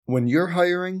When you're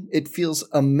hiring, it feels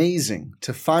amazing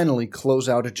to finally close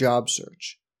out a job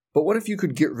search. But what if you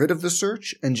could get rid of the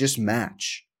search and just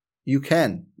match? You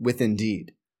can with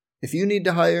Indeed. If you need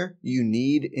to hire, you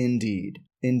need Indeed.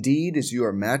 Indeed is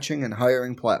your matching and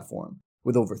hiring platform.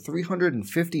 With over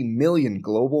 350 million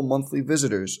global monthly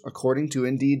visitors, according to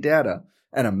Indeed data,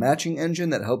 and a matching engine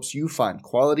that helps you find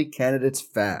quality candidates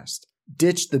fast.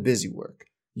 Ditch the busy work.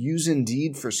 Use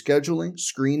Indeed for scheduling,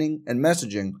 screening, and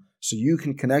messaging so you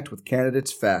can connect with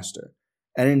candidates faster.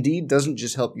 And Indeed doesn't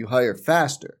just help you hire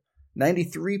faster.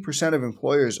 93% of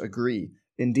employers agree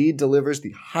Indeed delivers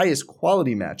the highest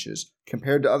quality matches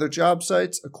compared to other job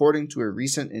sites, according to a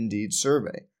recent Indeed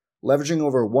survey. Leveraging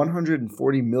over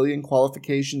 140 million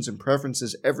qualifications and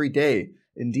preferences every day,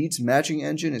 Indeed's matching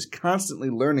engine is constantly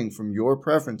learning from your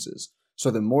preferences, so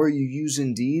the more you use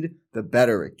Indeed, the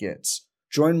better it gets.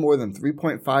 Join more than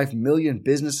 3.5 million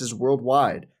businesses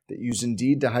worldwide that use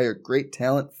Indeed to hire great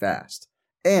talent fast.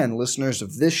 And listeners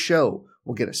of this show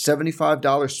will get a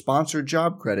 $75 sponsored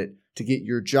job credit to get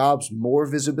your jobs more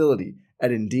visibility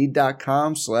at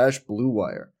Indeed.com/Blue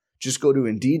Wire. Just go to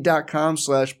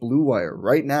Indeed.com/Blue Wire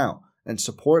right now and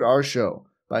support our show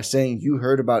by saying you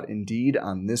heard about Indeed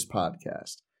on this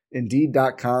podcast.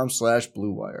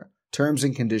 Indeed.com/Blue Wire. Terms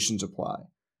and conditions apply.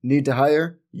 Need to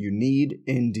hire? You need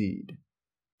Indeed.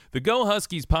 The Go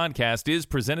Huskies podcast is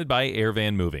presented by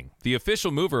Airvan Moving, the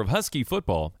official mover of Husky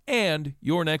football and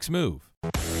your next move.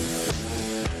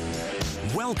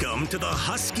 Welcome to the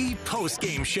Husky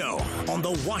Postgame Show on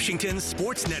the Washington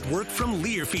Sports Network from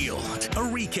Learfield. A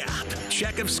recap,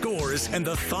 check of scores, and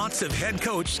the thoughts of head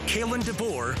coach Kalen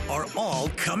DeBoer are all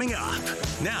coming up.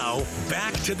 Now,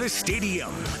 back to the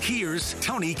stadium. Here's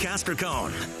Tony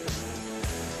Castricone.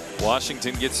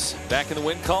 Washington gets back in the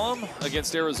win column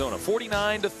against Arizona,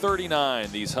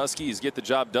 49-39. These Huskies get the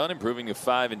job done, improving to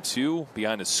 5-2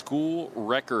 behind a school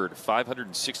record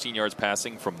 516 yards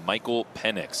passing from Michael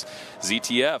Penix.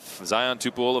 ZTF, Zion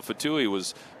Tupuola-Fatui,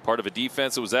 was part of a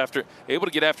defense that was able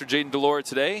to get after Jayden de Laura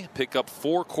today, pick up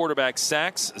 4 quarterback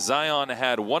sacks. Zion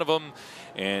had one of them,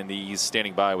 and he's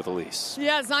standing by with Elise.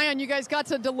 Yeah, Zion, you guys got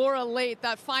to de Laura late.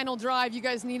 That final drive, you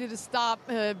guys needed to stop.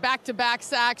 Back-to-back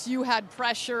sacks, you had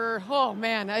pressure. Oh,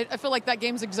 man, I feel like that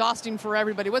game's exhausting for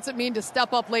everybody. What's it mean to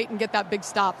step up late and get that big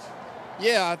stop?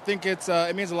 Yeah, I think it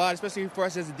means a lot, especially for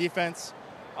us as a defense.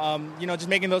 Just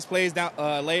making those plays down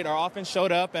late. Our offense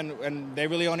showed up, and they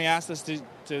really only asked us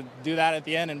to do that at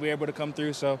the end, and we were able to come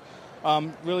through. So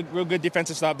real good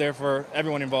defensive stop there for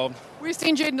everyone involved. We've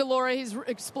seen Jayden de Laura. He's an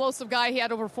explosive guy. He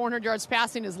had over 400 yards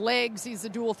passing his legs. He's a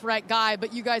dual threat guy,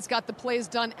 but you guys got the plays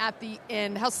done at the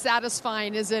end. How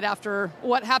satisfying is it after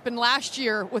what happened last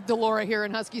year with de Laura here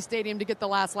in Husky Stadium to get the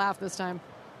last laugh this time?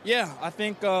 Yeah, I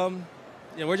think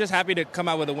we're just happy to come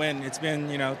out with a win. It's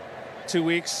been 2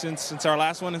 weeks since our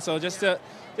last one, and so just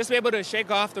be able to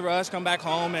shake off the rush, come back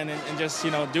home, and just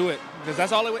do it, because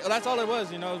that's all it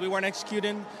was. We weren't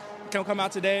executing. Come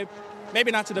out today,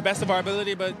 maybe not to the best of our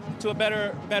ability, but to a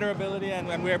better ability, and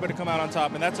we were able to come out on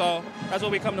top. And that's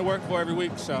what we come to work for every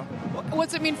week. So,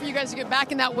 what's it mean for you guys to get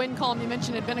back in that win column? You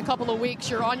mentioned it's been a couple of weeks.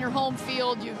 You're on your home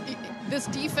field. This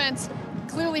defense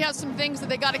clearly has some things that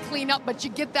they got to clean up, but you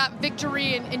get that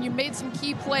victory and you made some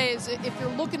key plays. If you're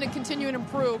looking to continue and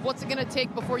improve, what's it going to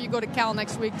take before you go to Cal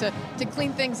next week to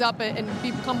clean things up and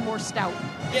become more stout?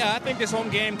 Yeah, I think this home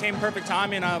game came perfect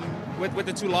timing with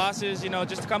the 2 losses,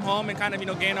 just to come home and kind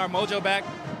of, gain our mojo back.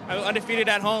 Undefeated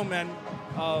at home, and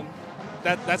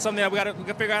that's something that we got to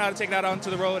figure out how to take that onto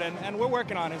the road, and we're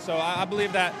working on it. So I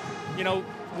believe that,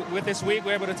 with this week,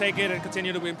 we're able to take it and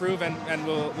continue to improve, and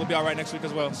we'll be all right next week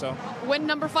as well. So, win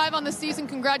number 5 on the season.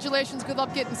 Congratulations. Good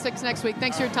luck getting 6 next week.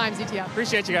 Thanks for your time, ZTF.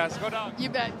 Appreciate you guys. Go Dogs. You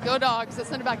bet. Go Dogs. Let's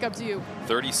send it back up to you.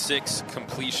 36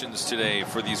 completions today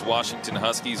for these Washington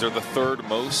Huskies, are the 3rd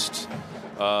most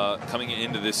coming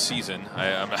into this season. I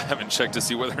haven't checked to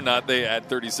see whether or not they had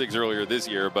 36 earlier this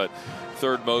year, but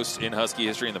 3rd most in Husky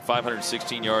history, and the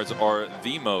 516 yards are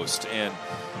the most. And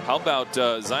how about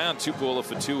Zion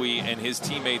Tupuola-Fatui and his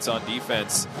teammates on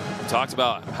defense? We talked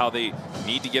about how they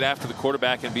need to get after the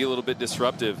quarterback and be a little bit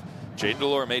disruptive. Jayden de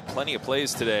Laura made plenty of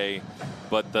plays today,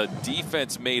 but the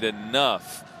defense made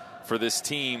enough for this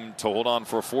team to hold on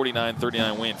for a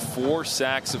 49-39 win. 4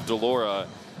 sacks of de Laura.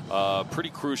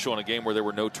 Pretty crucial in a game where there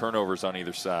were no turnovers on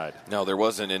either side. No, there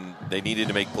wasn't, and they needed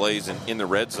to make plays in the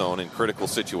red zone in critical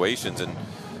situations. And,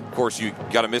 of course, you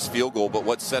got a missed field goal, but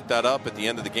what set that up at the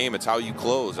end of the game, it's how you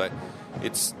close.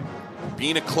 It's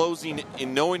being a closing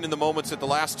and knowing in the moments that the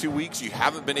last 2 weeks you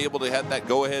haven't been able to have that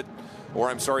go-ahead,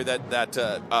 or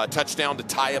that touchdown to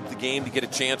tie up the game to get a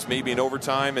chance maybe in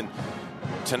overtime. And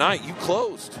tonight you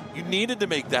closed. You needed to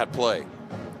make that play.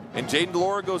 and Jaden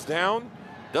Delora goes down,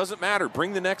 doesn't matter.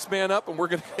 Bring the next man up, and we're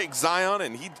going to take Zion.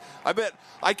 And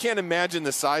I can't imagine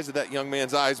the size of that young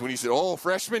man's eyes when he said, "Oh,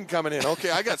 freshman coming in.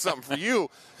 Okay, I got something for you."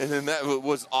 And then that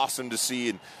was awesome to see.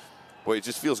 And boy, it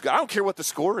just feels good. I don't care what the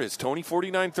score is, Tony.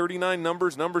 49-39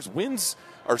 numbers. Wins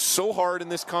are so hard in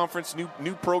this conference.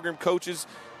 New program coaches.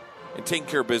 And taking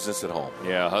care of business at home.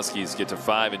 Yeah, Huskies get to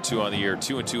 5-2 on the year,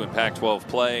 2-2 in Pac-12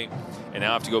 play, and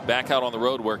now have to go back out on the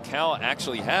road where Cal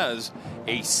actually has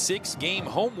a 6-game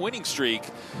home winning streak.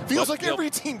 Feels like every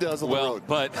team does on the road.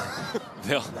 But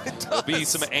there'll be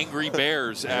some angry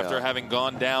Bears after having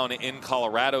gone down in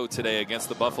Colorado today against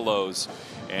the Buffaloes.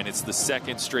 And it's the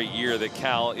second straight year that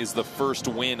Cal is the first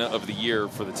win of the year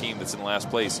for the team that's in last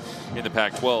place in the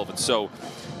Pac-12. And so,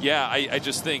 yeah, I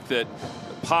just think that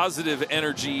positive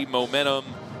energy, momentum,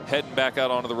 heading back out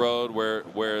onto the road where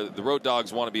the Road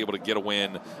Dogs want to be able to get a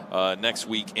win next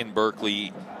week in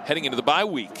Berkeley, heading into the bye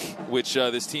week, which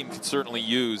this team could certainly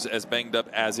use, as banged up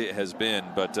as it has been.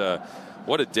 But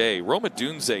what a day. Rome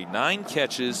Odunze, 9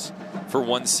 catches for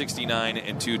 169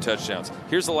 and 2 touchdowns.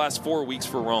 Here's the last 4 weeks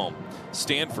for Rome.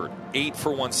 Stanford, 8 for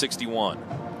 161.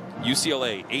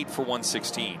 UCLA, 8 for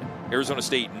 116. Arizona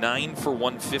State, 9 for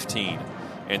 115.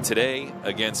 And today,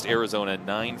 against Arizona,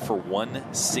 9 for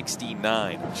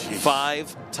 169. Jeez.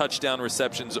 5 touchdown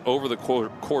receptions over the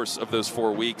course of those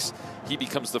 4 weeks. He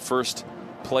becomes the first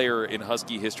player in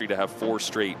Husky history to have 4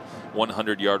 straight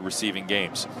 100-yard receiving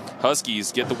games.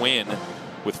 Huskies get the win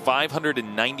with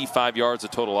 595 yards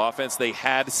of total offense. They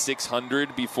had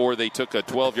 600 before they took a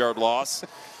 12-yard loss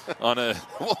on a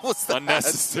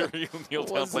unnecessary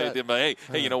kneel-down play. But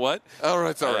hey, you know what? All right,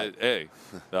 it's all right. Hey,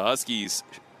 the Huskies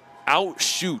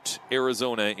outshoot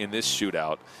Arizona in this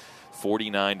shootout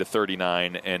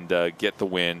 49-39 and get the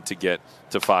win to get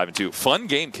to 5-2. Fun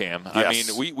game, Cam. Yes. I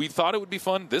mean, we thought it would be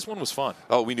fun. This one was fun.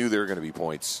 Oh, we knew there were going to be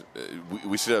points.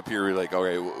 We sit up here, we're like,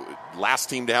 okay, last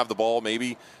team to have the ball,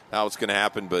 maybe how it's going to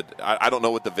happen, but I don't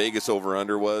know what the Vegas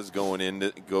over-under was going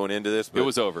into this. But it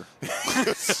was over.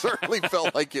 It certainly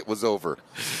felt like it was over.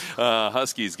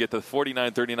 Huskies get the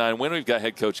 49-39 win. We've got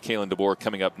head coach Kalen DeBoer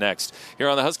coming up next here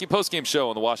on the Husky Postgame Show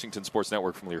on the Washington Sports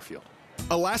Network from Learfield.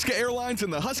 Alaska Airlines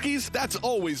and the Huskies, that's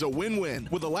always a win-win.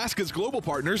 With Alaska's global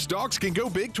partners, dogs can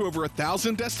go big to over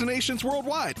 1,000 destinations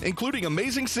worldwide, including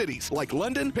amazing cities like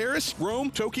London, Paris, Rome,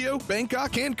 Tokyo,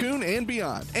 Bangkok, Cancun, and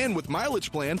beyond. And with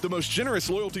Mileage Plan, the most generous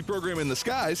loyalty program in the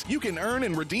skies, you can earn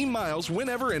and redeem miles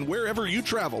whenever and wherever you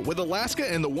travel with Alaska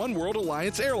and the One World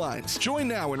Alliance Airlines. Join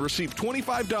now and receive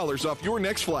 $25 off your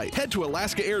next flight. Head to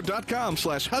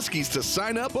alaskaair.com/Huskies to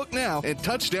sign up, book now, and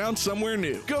touch down somewhere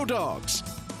new. Go Dogs!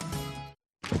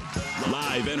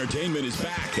 Live entertainment is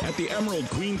back at the Emerald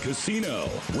Queen Casino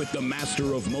with the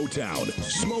master of Motown,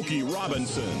 Smokey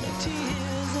Robinson.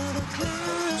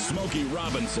 Smokey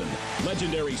Robinson,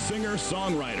 legendary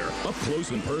singer-songwriter, up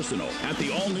close and personal at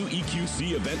the all-new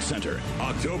EQC Event Center,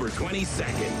 October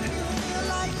 22nd.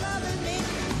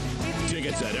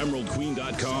 Tickets at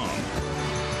emeraldqueen.com.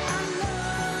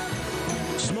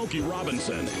 Smokey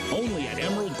Robinson, only at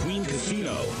Emerald Queen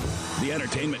Casino, the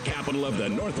entertainment capital of the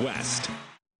Northwest.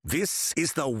 This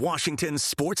is the Washington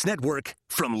Sports Network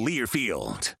from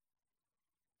Learfield.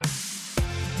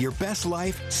 Your best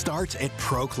life starts at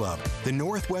Pro Club, the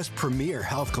Northwest premier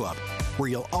health club, where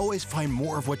you'll always find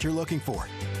more of what you're looking for,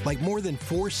 like more than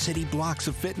 4 city blocks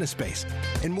of fitness space,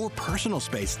 and more personal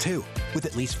space too, with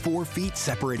at least 4 feet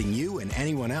separating you and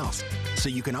anyone else, so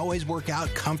you can always work out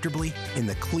comfortably in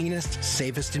the cleanest,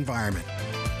 safest environment.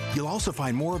 You'll also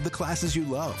find more of the classes you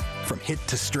love, from HIIT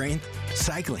to strength,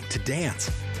 cycling to dance,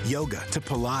 yoga to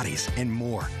Pilates, and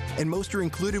more. And most are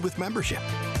included with membership.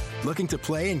 Looking to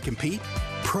play and compete?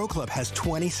 Pro Club has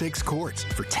 26 courts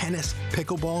for tennis,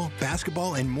 pickleball,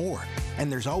 basketball, and more.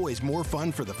 And there's always more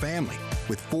fun for the family,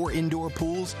 with 4 indoor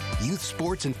pools, youth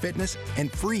sports and fitness,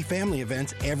 and free family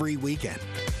events every weekend.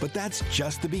 But that's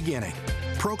just the beginning.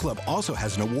 Pro Club also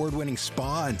has an award-winning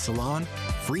spa and salon,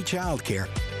 free childcare,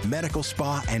 medical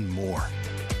spa, and more.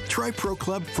 Try Pro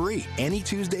Club free any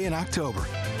Tuesday in October.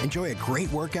 Enjoy a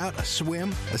great workout, a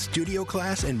swim, a studio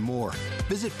class, and more.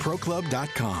 Visit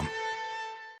proclub.com.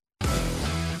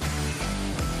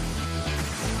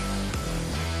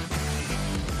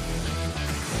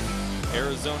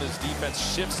 Arizona's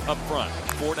defense shifts up front.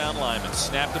 4 down linemen.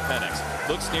 Snap to Penix.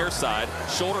 Looks near side.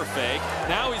 Shoulder fake.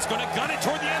 Now he's going to gun it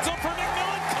toward the end zone for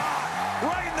McMillan. Caught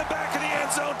right in the back of the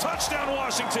end zone. Touchdown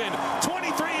Washington.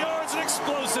 23 yards and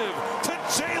explosive to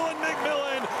Jalen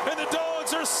McMillan. And the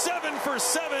Dogs are 7 for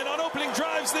 7 on opening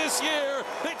drives this year.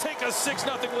 They take a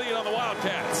 6-0 lead on the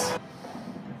Wildcats.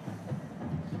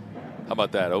 How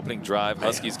about that? Opening drive,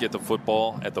 Huskies get the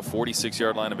football at the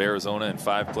 46-yard line of Arizona, and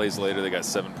 5 plays later, they got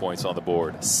 7 points on the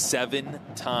board. 7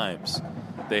 times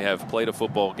they have played a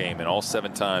football game, and all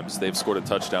 7 times they've scored a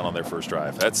touchdown on their first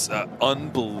drive. That's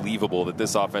unbelievable that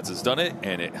this offense has done it,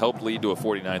 and it helped lead to a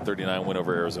 49-39 win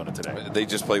over Arizona today. They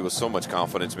just play with so much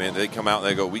confidence, man. They come out and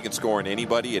they go, we can score on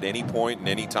anybody at any point and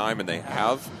any time, and they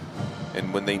have.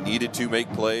 And when they needed to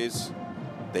make plays,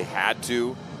 they had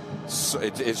to. So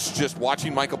it's just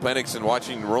watching Michael Penix and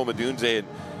watching Rome Odunze, and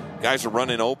guys are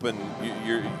running open.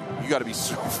 You got to be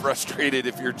so frustrated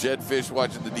if you're Jed Fish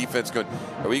watching the defense going,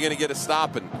 are we going to get a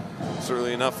stop? And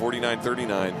certainly enough,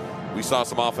 49-39. We saw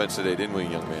some offense today, didn't we,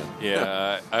 young man?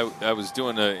 Yeah, I was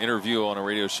doing an interview on a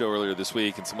radio show earlier this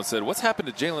week, and someone said, what's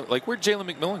happened to Jalen? Like, where'd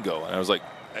Jalen McMillan go? And I was like,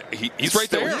 he's right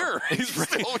there. Here. He's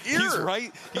still here. He's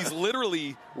right. He's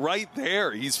literally right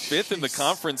there. He's 5th in the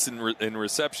conference in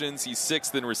receptions. He's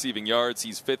 6th in receiving yards.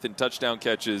 He's 5th in touchdown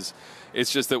catches.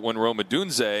 It's just that when Rome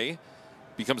Odunze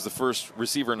becomes the first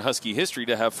receiver in Husky history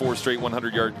to have 4 straight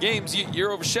 100-yard games,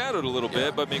 you're overshadowed a little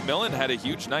bit. But McMillan had a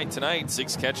huge night tonight,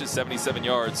 6 catches, 77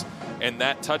 yards, and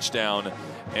that touchdown.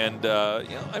 And,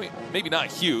 I mean, maybe not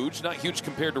huge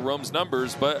compared to Rome's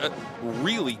numbers, but a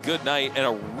really good night and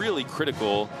a really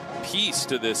critical piece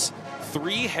to this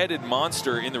 3-headed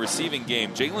monster in the receiving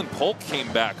game. Jalen Polk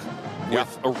came back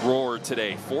with a roar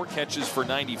today. 4 catches for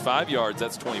 95 yards.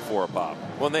 That's 24 a pop.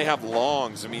 Well, and they have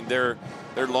longs. I mean, their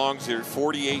longs are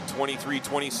 48, 23,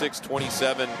 26,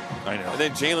 27. I know. And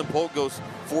then Jalen Polk goes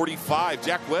 45.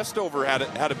 Jack Westover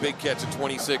had a big catch at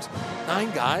 26.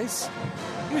 9 guys.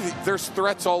 There's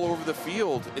threats all over the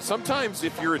field. Sometimes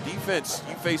if you're a defense,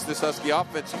 you face this Husky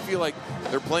offense, you feel like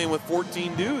they're playing with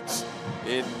 14 dudes.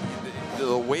 And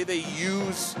the way they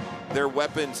use their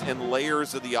weapons and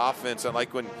layers of the offense, I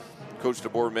like when Coach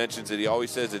DeBoer mentions it, he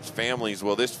always says it's families.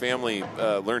 Well, this family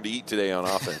learned to eat today on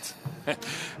offense.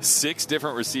 6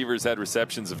 different receivers had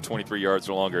receptions of 23 yards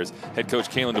or longer. As head coach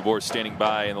Kalen DeBoer standing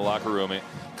by in the locker room.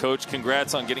 Coach,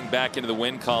 congrats on getting back into the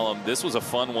win column. This was a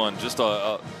fun one. Just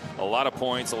a lot of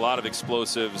points, a lot of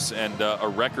explosives, and a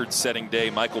record-setting day.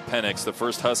 Michael Penix, the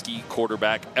first Husky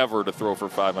quarterback ever to throw for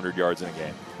 500 yards in a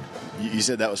game. You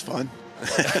said that was fun?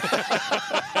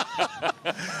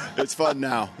 It's fun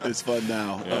now. It's fun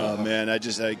now. Yeah. Man, I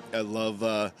love,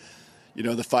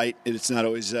 the fight. It's not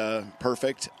always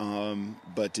perfect,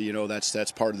 but,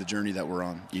 that's part of the journey that we're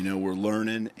on. We're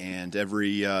learning, and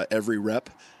every rep,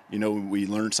 we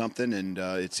learn something, and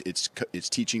it's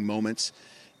teaching moments.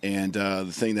 And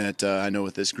the thing that I know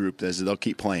with this group is that they'll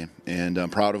keep playing, and I'm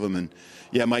proud of them. And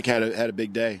yeah, Mike had a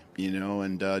big day,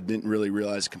 and didn't really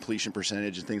realize completion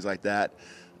percentage and things like that.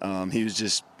 He was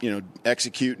just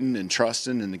executing and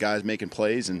trusting, and the guys making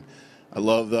plays. And I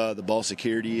love the ball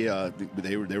security.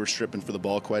 They were stripping for the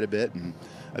ball quite a bit, and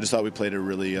I just thought we played a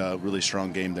really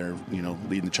strong game there.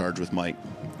 Leading the charge with Mike.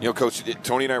 Coach,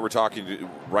 Tony and I were talking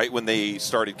right when they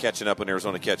started catching up in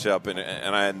Arizona catch-up,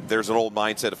 and there's an old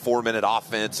mindset of 4-minute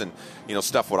offense and,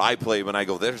 stuff what I play when I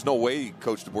go, there's no way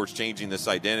Coach DeBoer's changing this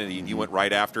identity, and he went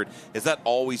right after it. Has that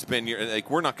always been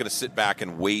we're not going to sit back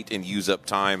and wait and use up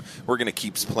time. We're going to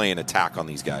keep playing attack on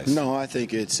these guys. No, I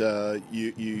think it's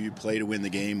you play to win the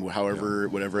game,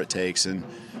 whatever it takes. And,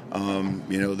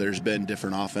 there's been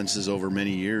different offenses over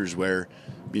many years where,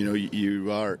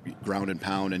 you are ground and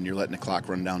pound and you're letting the clock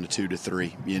run down to 2 to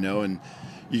 3, and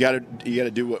you got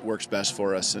to do what works best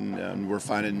for us. And we're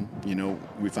finding,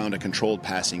 we found a controlled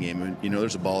passing game. And,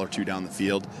 there's a ball or 2 down the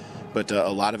field, but a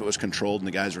lot of it was controlled, and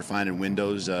the guys were finding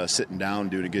windows, sitting down,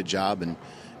 doing a good job.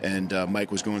 And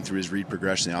Mike was going through his read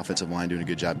progression, the offensive line doing a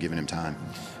good job giving him time.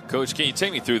 Coach, can you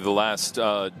take me through the last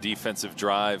defensive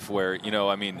drive where,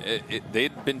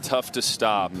 they'd been tough to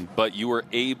stop, but you were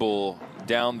able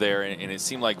down there, and it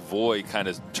seemed like Voy kind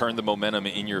of turned the momentum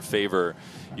in your favor.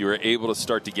 You were able to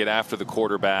start to get after the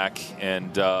quarterback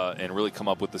and really come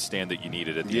up with the stand that you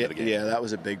needed at the end of the game. Yeah, that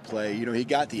was a big play. He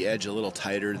got the edge a little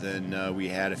tighter than we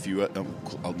had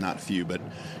not a few, but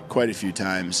quite a few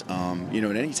times. And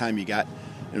any time you got –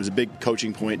 it was a big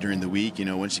coaching point during the week.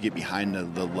 Once you get behind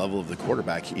the level of the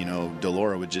quarterback,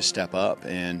 DeLaura would just step up,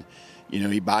 and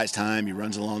he buys time. He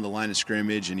runs along the line of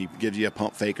scrimmage, and he gives you a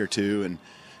pump fake or two. And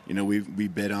we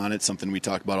bid on it, something we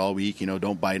talked about all week.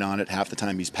 Don't bite on it. Half the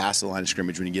time he's past the line of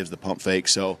scrimmage when he gives the pump fake.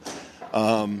 So,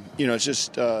 it's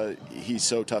just he's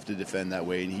so tough to defend that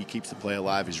way, and he keeps the play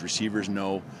alive. His receivers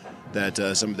know that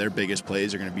some of their biggest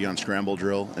plays are going to be on scramble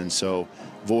drill, and so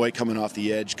Voy coming off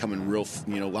the edge, coming real,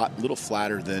 little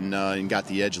flatter than and got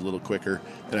the edge a little quicker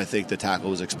than I think the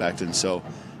tackle was expecting. So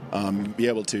be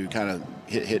able to kind of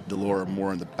hit DeLaura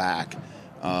more in the back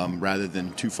rather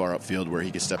than too far upfield where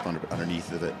he could step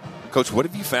underneath of it. Coach, what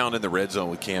have you found in the red zone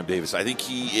with Cam Davis? I think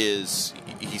he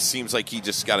seems like he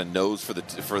just got a nose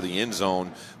for the end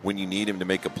zone when you need him to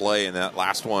make a play. And that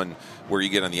last one where you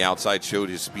get on the outside showed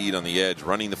his speed on the edge.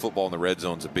 Running the football in the red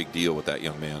zone is a big deal with that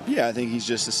young man. Yeah, I think he's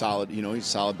just he's a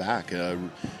solid back.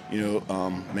 Man,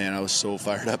 I was so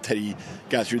fired up that he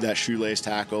got through that shoelace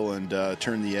tackle and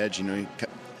turned the edge.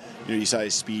 You saw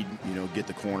his speed, get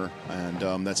the corner,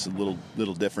 and that's a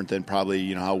little different than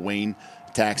probably how Wayne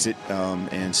attacks it.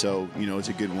 And so it's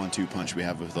a good 1-2 punch we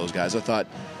have with those guys. I thought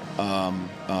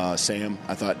Sam,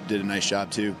 did a nice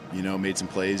job too. Made some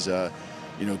plays.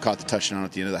 Caught the touchdown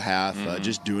at the end of the half.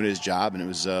 Just doing his job, and it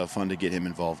was fun to get him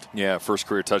involved. Yeah, first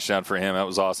career touchdown for him. That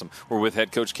was awesome. We're with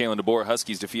head coach Kalen DeBoer.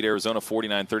 Huskies defeat Arizona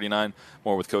 49-39.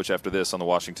 More with Coach after this on the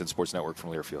Washington Sports Network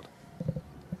from Learfield.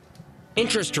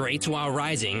 Interest rates, while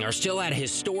rising, are still at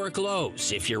historic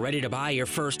lows. If you're ready to buy your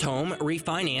first home,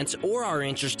 refinance, or are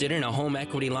interested in a home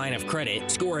equity line of credit,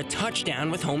 score a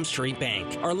touchdown with Home Street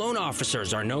Bank. Our loan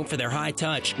officers are known for their high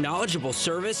touch, knowledgeable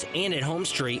service, and at Home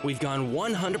Street, we've gone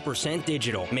 100%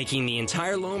 digital, making the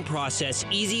entire loan process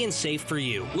easy and safe for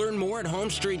you. Learn more at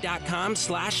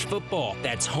homestreet.com/football.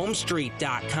 That's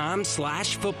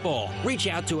homestreet.com/football. Reach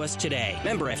out to us today.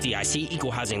 Member FDIC,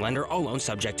 equal housing lender, all loans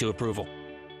subject to approval.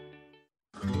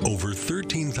 Over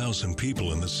 13,000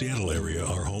 people in the Seattle area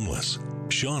are homeless.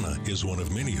 Shauna is one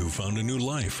of many who found a new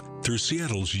life through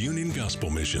Seattle's Union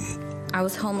Gospel Mission. I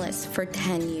was homeless for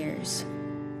 10 years.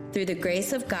 Through the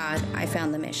grace of God, I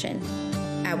found the mission.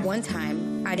 At one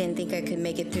time, I didn't think I could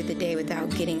make it through the day without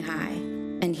getting high.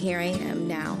 And here I am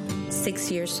now,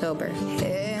 6 years sober.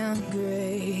 And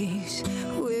grace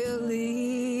will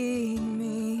lead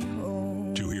me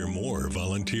home. To hear more,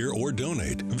 volunteer, or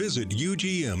donate, visit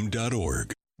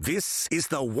UGM.org. This is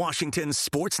the Washington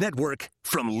Sports Network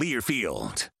from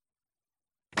Learfield.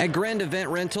 At Grand Event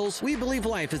Rentals, we believe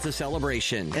life is a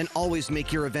celebration and always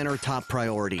make your event our top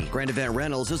priority. Grand Event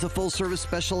Rentals is a full-service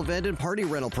special event and party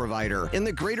rental provider in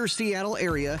the greater Seattle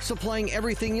area, supplying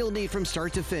everything you'll need from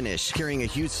start to finish, carrying a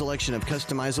huge selection of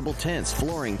customizable tents,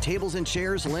 flooring, tables and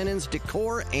chairs, linens,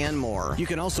 decor, and more. You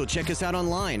can also check us out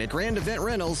online at Grand Event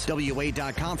Rentals,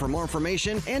 WA.com for more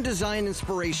information and design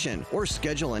inspiration, or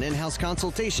schedule an in-house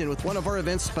consultation with one of our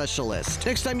event specialists.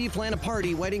 Next time you plan a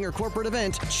party, wedding, or corporate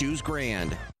event, choose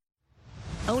Grand.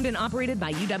 Owned and operated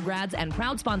by UW grads and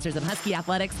proud sponsors of Husky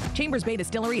Athletics, Chambers Bay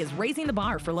Distillery is raising the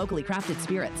bar for locally crafted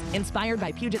spirits. Inspired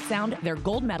by Puget Sound, their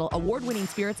gold medal award-winning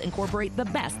spirits incorporate the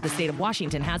best the state of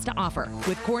Washington has to offer.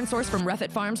 With corn sourced from Ruffett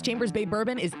Farms, Chambers Bay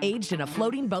bourbon is aged in a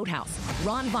floating boathouse.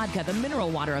 Ron Vodka, the mineral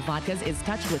water of vodkas, is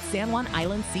touched with San Juan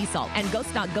Island sea salt. And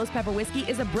Ghost Dog Ghost Pepper Whiskey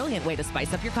is a brilliant way to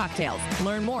spice up your cocktails.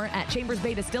 Learn more at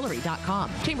chambersbaydistillery.com.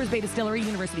 Chambers Bay Distillery,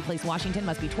 University Place, Washington.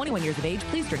 Must be 21 years of age.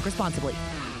 Please drink responsibly.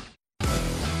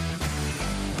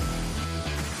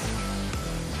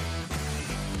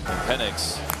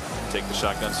 Penix take the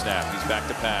shotgun snap. He's back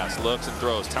to pass. Looks and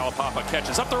throws. Talapapa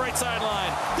catches up the right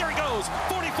sideline. There he goes.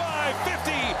 45,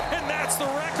 50, and that's the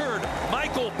record.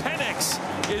 Michael Penix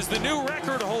is the new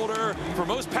record holder for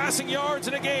most passing yards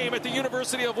in a game at the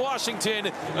University of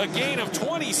Washington. A gain of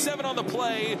 27 on the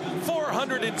play.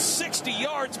 460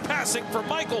 yards passing for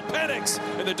Michael Penix.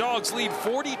 And the Dogs lead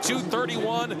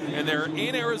 42-31, and they're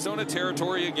in Arizona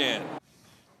territory again.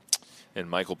 And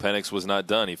Michael Penix was not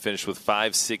done. He finished with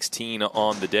 516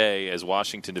 on the day as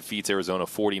Washington defeats Arizona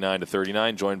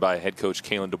 49-39. Joined by head coach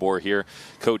Kalen DeBoer here.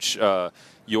 Coach,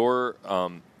 your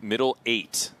middle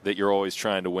eight that you're always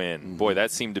trying to win. Boy,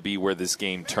 that seemed to be where this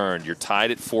game turned. You're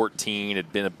tied at 14. It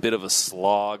had been a bit of a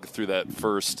slog through that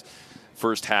first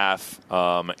half,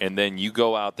 and then you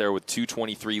go out there with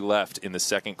 2:23 left in the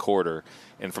second quarter,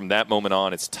 and from that moment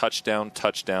on, it's touchdown,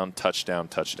 touchdown, touchdown,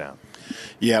 touchdown.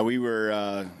 Yeah, we were.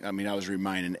 I was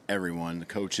reminding everyone, the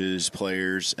coaches,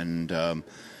 players, and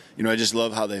I just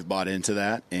love how they've bought into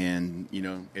that. And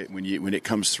when it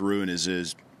comes through and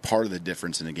is part of the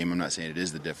difference in the game. I'm not saying it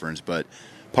is the difference, but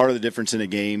part of the difference in a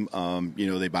game.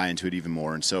 They buy into it even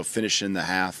more. And so finishing the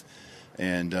half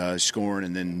and scoring,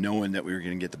 and then knowing that we were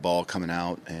going to get the ball coming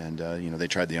out, and they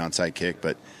tried the onside kick,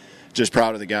 but just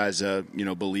proud of the guys,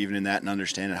 believing in that and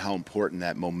understanding how important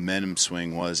that momentum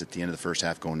swing was at the end of the first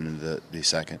half going into the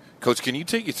second. Coach, can you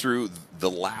take you through the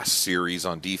last series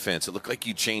on defense? It looked like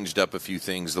you changed up a few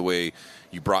things, the way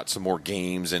you brought some more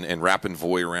games and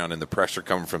Rappin-Voy around and the pressure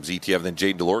coming from ZTF. Then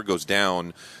Jaden Delore goes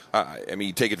down.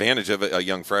 You take advantage of a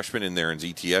young freshman in there, and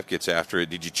ZTF gets after it.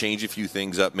 Did you change a few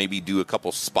things up, maybe do a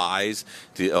couple spies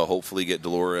to hopefully get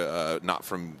Delore not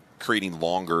from creating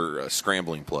longer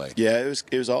scrambling play. Yeah,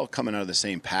 it was all coming out of the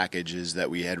same packages that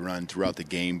we had run throughout the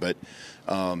game, but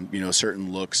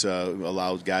certain looks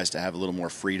allowed guys to have a little more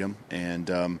freedom, and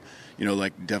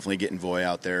like definitely getting Voy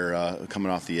out there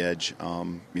coming off the edge,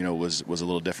 was a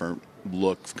little different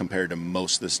look compared to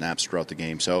most of the snaps throughout the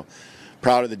game. So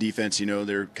proud of the defense.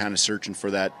 They're kind of searching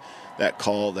for that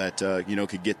call that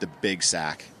could get the big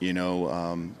sack. In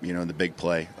the big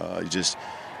play. Just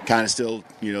kind of still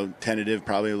tentative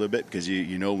probably a little bit because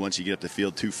once you get up the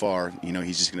field too far,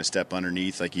 he's just going to step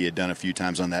underneath like he had done a few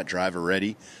times on that drive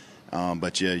already.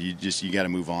 But yeah, you got to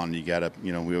move on. You got to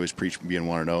we always preach being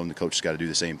 1-0, and the coach has got to do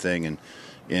the same thing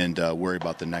and worry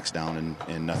about the next down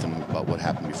and nothing about what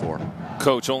happened before.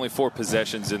 Coach, only 4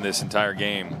 possessions in this entire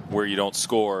game where you don't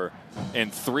score,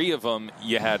 and 3 of them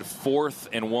you had 4th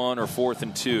and 1 or 4th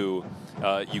and 2.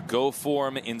 You go for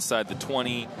them inside the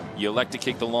 20. You elect to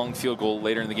kick the long field goal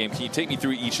later in the game. Can you take me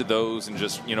through each of those and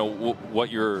just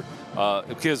what your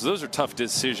because those are tough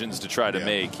decisions to try to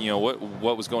make.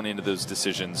 What was going into those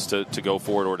decisions to go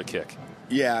for it or to kick?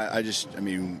 Yeah,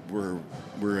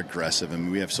 we're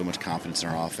aggressive. We have so much confidence in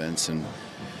our offense, and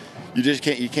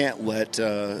you can't let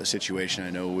a situation. I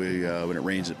know when it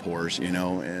rains, it pours.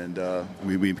 And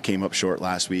we came up short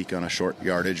last week on a short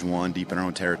yardage one deep in our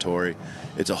own territory.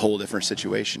 It's a whole different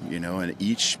situation, and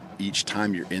each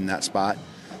time you're in that spot,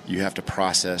 you have to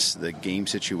process the game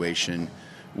situation,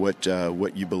 what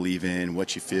you believe in,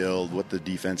 what you feel, what the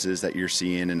defense is that you're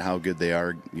seeing, and how good they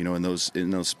are, in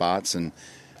those spots. And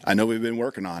I know we've been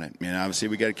working on it. Obviously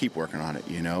we got to keep working on it,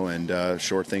 and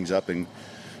shore things up, and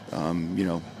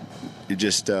you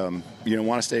just want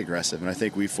to stay aggressive. And I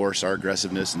think we force our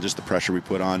aggressiveness and just the pressure we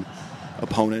put on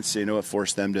opponents. It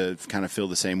forced them to kind of feel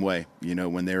the same way.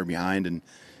 When they were behind and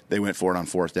they went for it on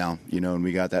 4th down. And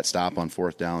we got that stop on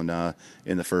 4th down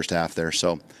in the first half there.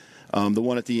 So the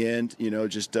one at the end,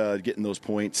 just getting those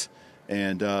points.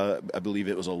 And I believe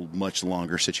it was a much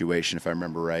longer situation, if I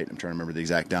remember right. I'm trying to remember the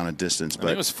exact down and distance. But I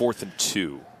think it was 4th and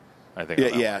 2. I think.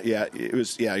 Yeah. It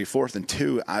was 4th and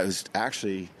 2. I was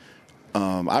actually.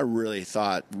 I really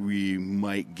thought we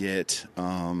might get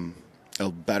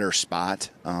a better spot.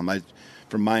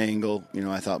 From my angle,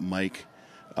 I thought Mike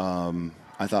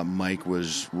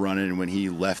was running when he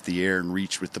left the air and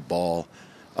reached with the ball,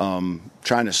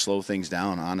 trying to slow things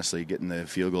down. Honestly, getting the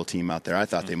field goal team out there, I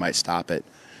thought they might stop it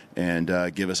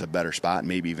and give us a better spot,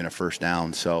 maybe even a first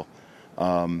down. So,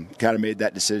 kind of made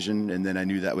that decision, and then I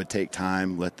knew that would take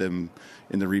time. Let them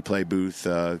in the replay booth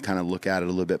kind of look at it a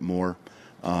little bit more.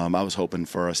 I was hoping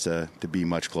for us to be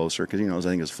much closer because, I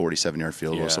think it was a 47-yard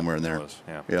field goal somewhere in there.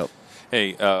 Yeah. Yep.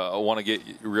 Hey, I want to get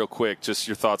real quick just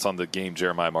your thoughts on the game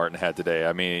Jeremiah Martin had today.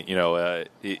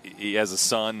 He has a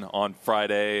son on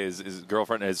Friday. His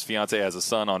girlfriend, his fiance has a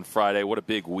son on Friday. What a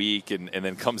big week. And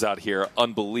then comes out here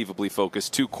unbelievably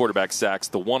focused. 2 quarterback sacks,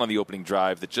 the one on the opening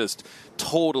drive that just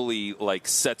totally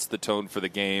sets the tone for the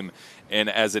game. And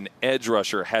as an edge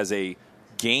rusher has a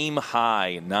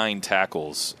game-high 9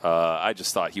 tackles. I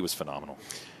just thought he was phenomenal.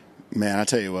 Man, I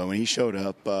tell you what, when he showed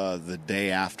up the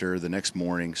day after, the next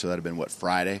morning, so that had been,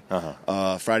 Friday?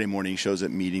 Friday morning, he shows up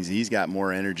at meetings, and he's got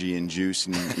more energy and juice.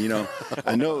 And,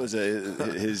 I know it was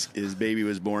his baby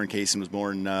was born, Kaysen was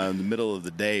born in the middle of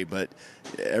the day, but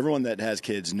everyone that has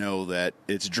kids know that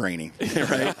it's draining,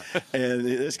 right? And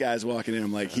this guy's walking in,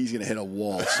 I'm like, he's going to hit a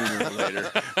wall sooner or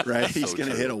later, right? He's going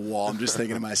to hit a wall. I'm just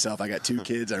thinking to myself, I got 2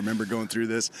 kids. I remember going through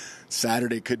this.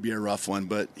 Saturday could be a rough one,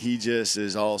 but he just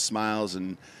is all smiles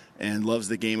and loves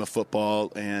the game of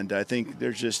football. And I think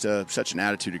there's just such an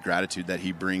attitude of gratitude that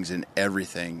he brings in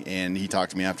everything. And he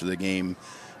talked to me after the game,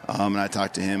 and I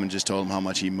talked to him and just told him how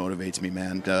much he motivates me,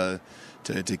 man, to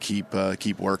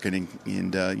keep working.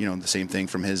 And the same thing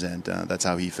from his end. That's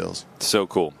how he feels. So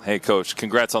cool. Hey, Coach,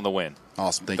 congrats on the win.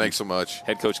 Awesome. Thanks so much.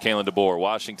 Head coach Kalen DeBoer,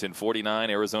 Washington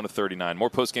 49, Arizona 39. More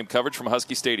post-game coverage from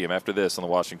Husky Stadium after this on the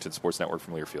Washington Sports Network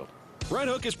from Learfield. Red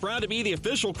Hook is proud to be the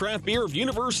official craft beer of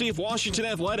University of Washington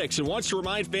Athletics and wants to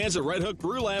remind fans that Red Hook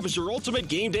Brew Lab is your ultimate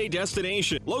game day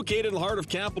destination. Located in the heart of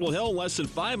Capitol Hill, less than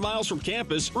 5 miles from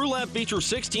campus, Brew Lab features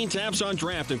 16 taps on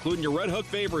draft, including your Red Hook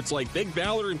favorites like Big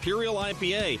Ballard Imperial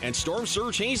IPA and Storm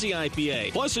Surge Hazy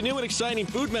IPA. Plus a new and exciting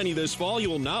food menu this fall you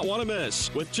will not want to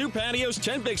miss. With 2 patios,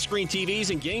 10 big screen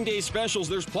TVs, and game day specials,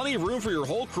 there's plenty of room for your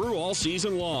whole crew all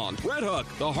season long. Red Hook,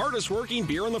 the hardest working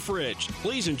beer in the fridge.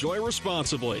 Please enjoy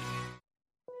responsibly.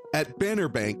 At Banner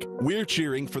Bank, we're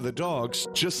cheering for the dogs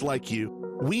just like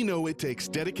you. We know it takes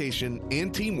dedication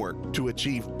and teamwork to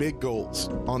achieve big goals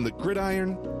on the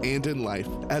gridiron and in life.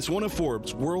 As one of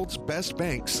Forbes' world's best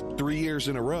banks 3 years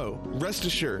in a row, rest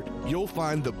assured you'll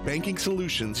find the banking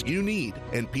solutions you need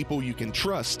and people you can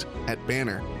trust at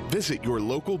Banner. Visit your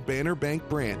local Banner Bank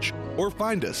branch or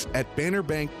find us at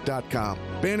bannerbank.com.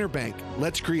 Banner Bank,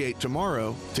 let's create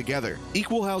tomorrow together.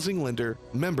 Equal housing lender,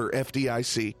 member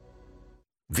FDIC.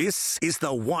 This is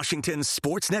the Washington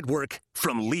Sports Network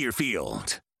from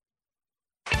Learfield.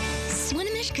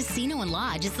 Swinomish Casino and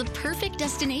Lodge is the perfect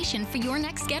destination for your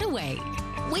next getaway.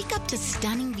 Wake up to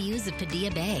stunning views of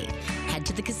Padilla Bay. Head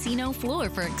to the casino floor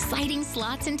for exciting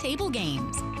slots and table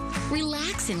games.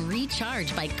 Relax and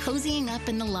recharge by cozying up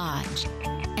in the lodge.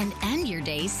 And end your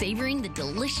day savoring the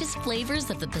delicious flavors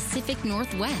of the Pacific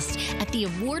Northwest at the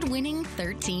award-winning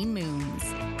 13 Moons.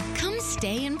 Come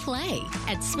stay and play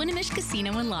at Swinomish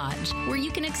Casino and Lodge, where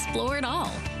you can explore it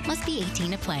all. Must be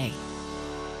 18 to play.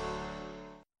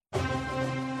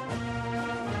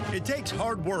 It takes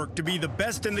hard work to be the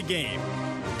best in the game.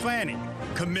 Planning,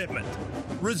 commitment,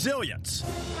 resilience,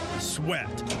 sweat.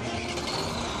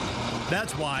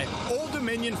 That's why Old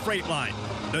Dominion Freight Line,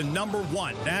 the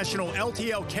 #1 national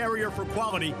LTL carrier for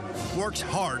quality, works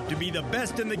hard to be the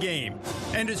best in the game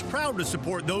and is proud to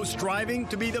support those striving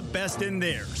to be the best in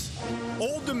theirs.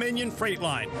 Old Dominion Freight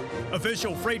Line,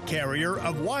 official freight carrier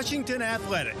of Washington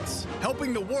Athletics,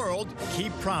 helping the world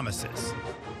keep promises.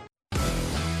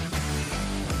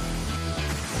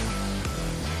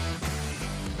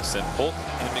 Sent Polk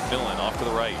and McMillan off to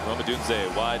the right.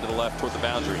 Romadunze wide to the left toward the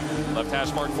boundary. Left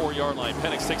hash mark 4-yard line.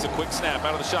 Penix takes a quick snap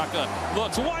out of the shotgun.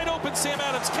 Looks wide open. Sam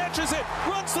Adams catches it.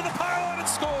 Runs to the pylon and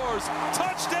scores.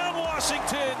 Touchdown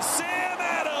Washington. Sam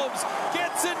Adams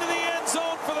gets into the end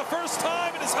zone for the first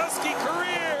time in his Husky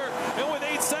career. And with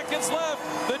 8 seconds left,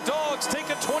 the Dogs take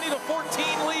a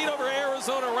 20-14 lead over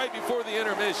Arizona right before the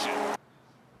intermission.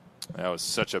 That was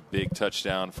such a big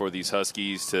touchdown for these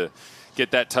Huskies to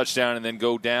get that touchdown and then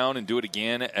go down and do it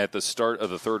again at the start of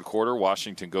the third quarter.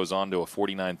 Washington goes on to a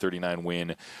 49-39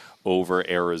 win over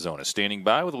Arizona. Standing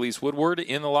by with Elise Woodward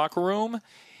in the locker room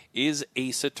is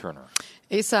Asa Turner.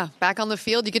 Asa, back on the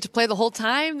field. You get to play the whole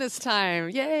time this time.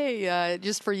 Yay.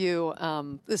 Just for you,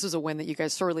 this was a win that you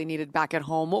guys sorely needed back at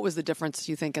home. What was the difference,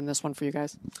 do you think, in this one for you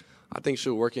guys? I think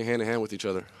working hand in hand with each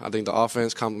other. I think the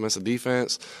offense complements the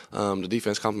defense. The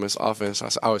defense complements the offense. I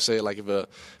always say, like, if the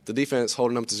defense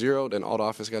holding them to 0, then all the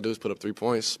offense got to do is put up 3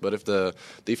 points. But if the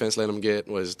defense let them get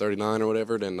 39 or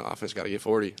whatever, then the offense got to get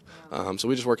 40. So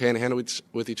we just work hand in hand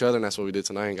with each other, and that's what we did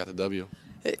tonight and got the W.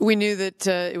 We knew that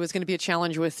it was going to be a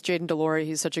challenge with Jaden DeLore.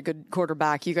 He's such a good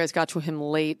quarterback. You guys got to him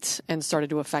late and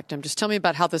started to affect him. Just tell me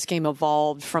about how this game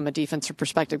evolved from a defensive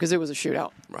perspective, because it was a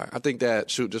shootout. Right. I think that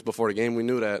just before the game, we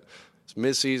knew that it's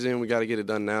mid-season. We got to get it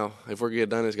done now. If we're going to get it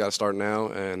done, it's got to start now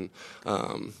and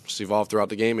just evolve throughout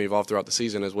the game and evolve throughout the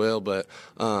season as well. But,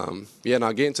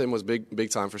 getting to him was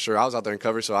big time for sure. I was out there in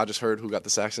coverage, so I just heard who got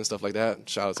the sacks and stuff like that.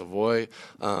 Shout out to Voy.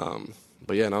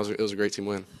 It was a great team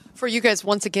win. For you guys,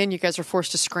 once again, you guys are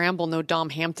forced to scramble. No Dom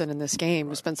Hampton in this game,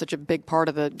 who's been such a big part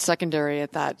of the secondary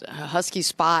at that Husky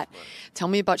spot. Tell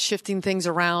me about shifting things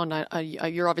around.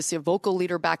 You're obviously a vocal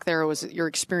leader back there. Your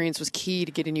experience was key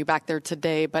to getting you back there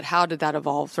today, but how did that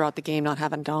evolve throughout the game, not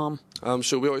having Dom? We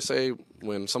always say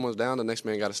when someone's down, the next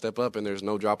man got to step up, and there's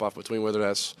no drop-off between whether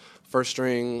that's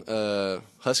first-string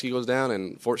Husky goes down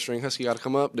and fourth-string Husky got to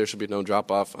come up. There should be no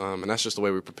drop-off, and that's just the way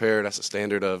we prepare. That's the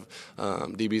standard of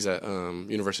DBs at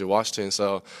University of Washington.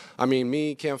 So,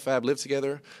 me, Cam Fab lived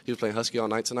together. He was playing Husky all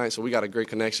night tonight, so we got a great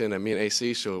connection, and me and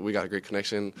AC, so we got a great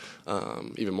connection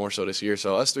even more so this year.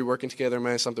 So us three working together,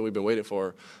 man, is something we've been waiting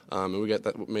for, and we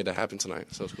made that happen tonight,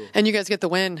 so it's cool. And you guys get the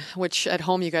win, which at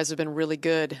home you guys have been really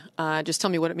good. Just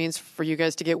tell me what it means for you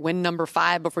guys to get win number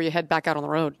 5 before you head back out on the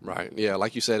road. Right, yeah,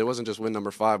 like you said, it wasn't just win number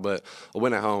 5, but a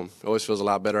win at home. It always feels a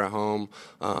lot better at home.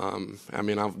 I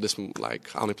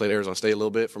only played Arizona State a little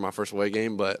bit for my first away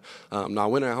game, but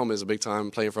winning at home is a big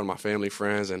time, playing in front of my family,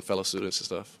 friends, and fellow students and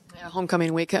stuff. Yeah,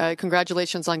 homecoming week.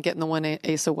 Congratulations on getting the win,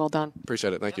 Asa. Well done.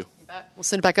 Appreciate it. Thank you. We'll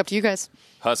send it back up to you guys.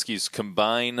 Huskies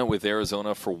combine with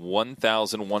Arizona for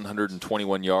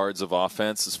 1,121 yards of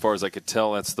offense. As far as I could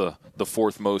tell, that's the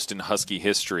fourth most in Husky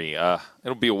history.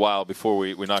 It'll be a while before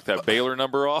we knock that Baylor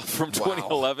number off from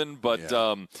 2011, but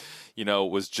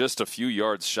was just a few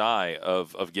yards shy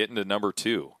of getting to number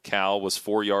 2. Cal was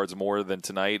 4 yards more than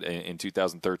tonight in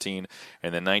 2013,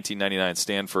 and then 1999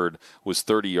 Stanford was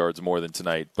 30 yards more than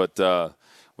tonight. But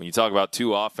when you talk about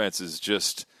two offenses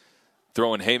just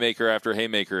throwing haymaker after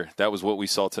haymaker, that was what we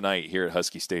saw tonight here at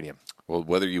Husky Stadium. Well,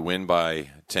 whether you win by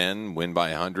 10, win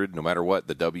by 100, no matter what,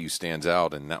 the W stands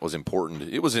out, and that was important.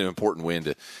 It was an important win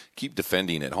to keep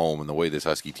defending at home, and the way this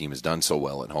Husky team has done so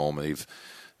well at home,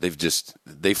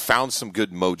 they've found some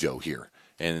good mojo here.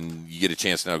 And you get a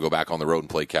chance now to go back on the road and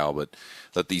play Cal, but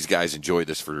let these guys enjoy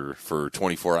this for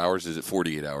 24 hours. Is it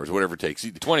 48 hours? Whatever it takes.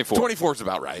 24. 24 is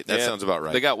about right. That sounds about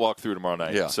right. They got walked through tomorrow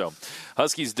night. Yeah. So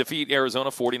Huskies defeat Arizona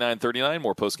 49-39.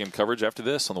 More postgame coverage after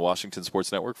this on the Washington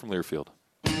Sports Network from Learfield.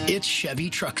 It's Chevy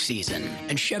truck season,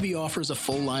 and Chevy offers a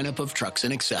full lineup of trucks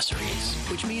and accessories,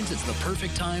 which means it's the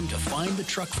perfect time to find the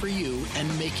truck for you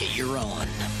and make it your own.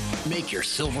 Make your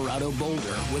Silverado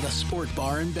bolder with a sport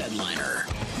bar and bed liner.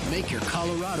 Make your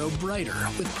Colorado brighter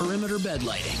with perimeter bed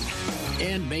lighting.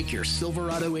 And make your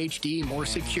Silverado HD more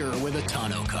secure with a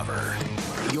tonneau cover.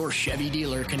 Your Chevy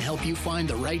dealer can help you find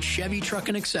the right Chevy truck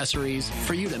and accessories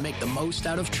for you to make the most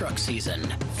out of truck season.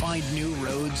 Find new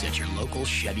roads at your local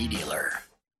Chevy dealer.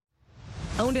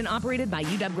 Owned and operated by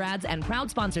UW grads and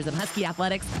proud sponsors of Husky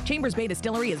Athletics, Chambers Bay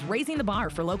Distillery is raising the bar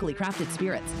for locally crafted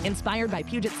spirits. Inspired by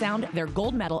Puget Sound, their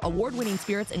gold medal award-winning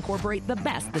spirits incorporate the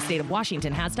best the state of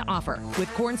Washington has to offer.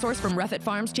 With corn sourced from Ruffett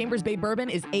Farms, Chambers Bay bourbon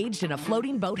is aged in a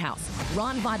floating boathouse.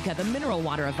 Ron Vodka, the mineral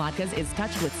water of vodkas, is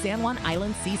touched with San Juan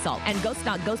Island sea salt. And Ghost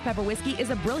Dog Ghost Pepper Whiskey is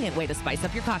a brilliant way to spice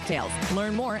up your cocktails.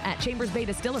 Learn more at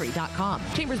chambersbaydistillery.com.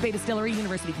 Chambers Bay Distillery,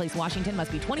 University Place, Washington.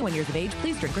 Must be 21 years of age.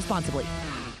 Please drink responsibly.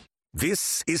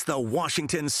 This is the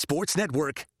Washington Sports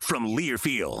Network from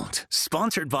Learfield,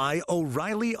 sponsored by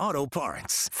O'Reilly Auto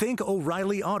Parts. Think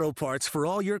O'Reilly Auto Parts for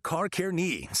all your car care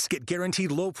needs. Get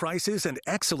guaranteed low prices and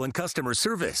excellent customer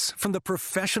service from the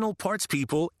professional parts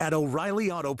people at O'Reilly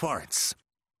Auto Parts.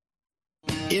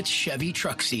 It's Chevy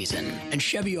truck season, and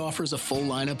Chevy offers a full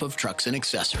lineup of trucks and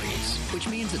accessories, which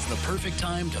means it's the perfect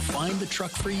time to find the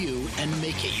truck for you and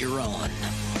make it your own.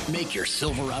 Make your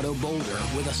Silverado bolder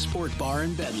with a sport bar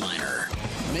and bed liner.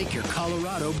 Make your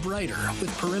Colorado brighter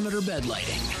with perimeter bed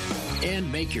lighting.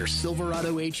 And make your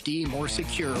Silverado HD more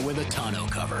secure with a tonneau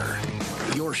cover.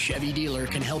 Your Chevy dealer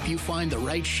can help you find the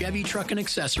right Chevy truck and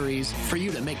accessories for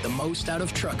you to make the most out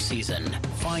of truck season.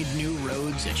 Find new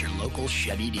roads at your local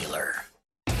Chevy dealer.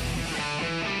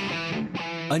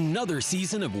 Another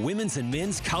season of women's and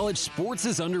men's college sports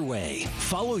is underway.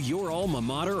 Follow your alma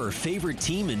mater or favorite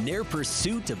team in their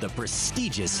pursuit of the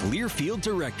prestigious Learfield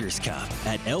Directors Cup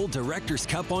at L Directors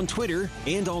Cup on Twitter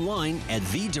and online at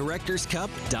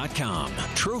thedirectorscup.com.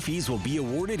 Trophies will be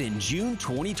awarded in June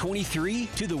 2023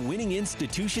 to the winning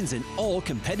institutions in all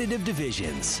competitive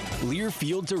divisions.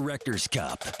 Learfield Directors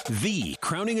Cup, the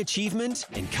crowning achievement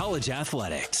in college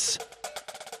athletics.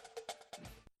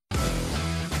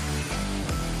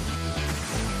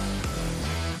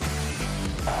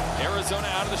 Arizona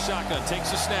out of the shotgun,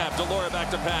 takes a snap. Delora back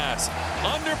to pass.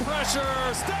 Under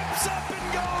pressure, steps up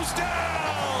and goes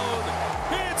down.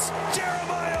 It's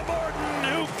Jeremiah Martin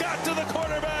who got to the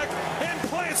quarterback and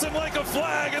plants him like a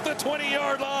flag at the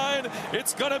 20-yard line.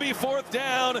 It's going to be fourth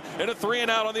down and a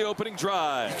 3-and-out on the opening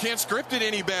drive. You can't script it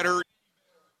any better.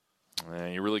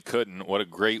 You really couldn't. What a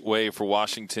great way for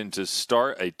Washington to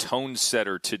start. A tone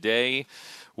setter today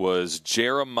was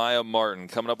Jeremiah Martin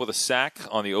coming up with a sack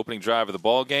on the opening drive of the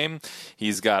ball game.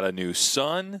 He's got a new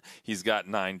son. He's got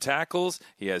 9 tackles.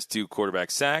 He has 2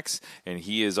 quarterback sacks, and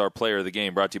he is our player of the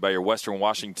game. Brought to you by your Western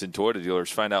Washington Toyota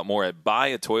dealers. Find out more at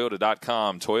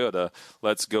buyatoyota.com. Toyota,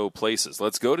 let's go places.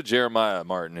 Let's go to Jeremiah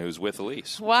Martin, who's with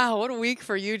Elise. Wow, what a week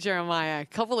for you, Jeremiah. A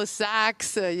couple of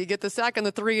sacks. You get the sack on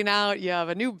the 3-and-out. You have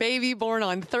a new baby born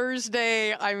on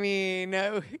Thursday. I mean,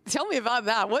 tell me about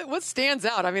that. What stands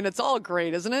out? I mean, it's all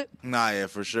great, isn't it? Nah, yeah,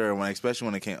 for sure. Especially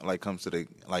when it comes to the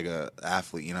a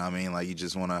athlete, you know what I mean? Like, you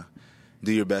just want to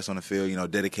do your best on the field. You know,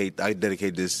 I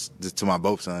dedicate this to my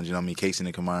both sons. You know what I mean? Casey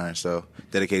and Kamara. So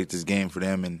dedicated this game for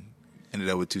them and ended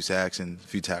up with 2 sacks and a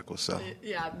few tackles. So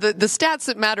yeah, the stats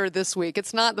that matter this week,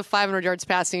 it's not the 500 yards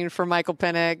passing for Michael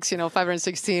Penix,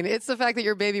 516. It's the fact that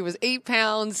your baby was 8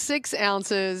 pounds, 6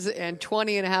 ounces, and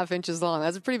 20.5 inches long.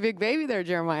 That's a pretty big baby there,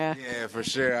 Jeremiah. Yeah, for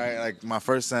sure. My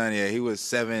first son, he was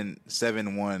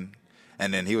 7'1",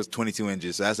 and then he was 22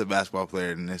 inches. So that's a basketball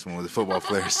player, and this one was a football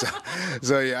player.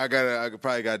 So yeah, I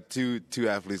probably got two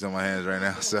athletes on my hands right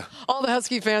now. So all the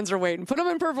Husky fans are waiting. Put them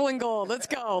in purple and gold. Let's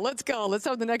go. Let's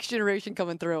have the next generation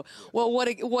coming through. Well, what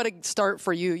a start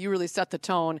for you. You really set the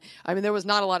tone. I mean, there was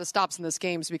not a lot of stops in this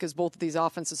game because both of these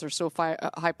offenses are so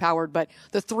high-powered. But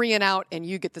the 3-and-out, and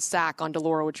you get the sack on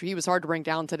Delora, which he was hard to bring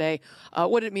down today.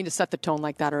 What did it mean to set the tone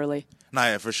like that early? Nah,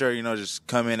 yeah, for sure. Just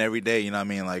come in every day. You know what I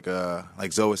mean?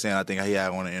 Like Zoe was saying, I think he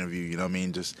had on an interview. You know what I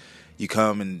mean? Just you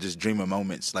come and just dream of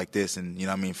moments like this. And, you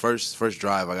know what I mean, first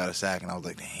drive, I got a sack, and I was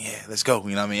like, yeah, let's go.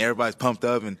 You know what I mean? Everybody's pumped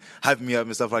up and hyping me up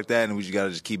and stuff like that, and we just got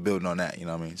to just keep building on that, you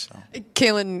know what I mean? So.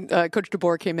 Kalen, Coach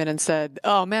DeBoer came in and said,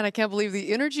 oh, man, I can't believe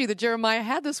the energy that Jeremiah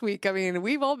had this week. I mean,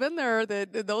 we've all been there,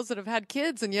 those that have had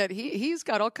kids, and yet he's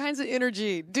got all kinds of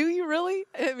energy. Do you really?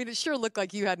 I mean, it sure looked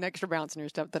like you had an extra bounce in your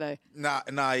step today. Nah,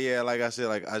 yeah, like I said,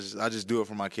 like I just do it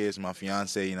for my kids and my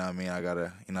fiance, you know what I mean? I got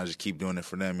to, you know, just keep doing it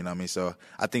for them, you know what I mean? So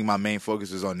I think my main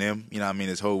focus is on them, you know what I mean,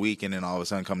 this whole week, and then all of a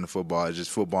sudden coming to football, it's just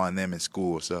football and them in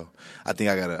school. So I think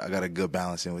I got a good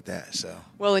balance in with that. So.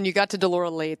 Well, and you got to Delora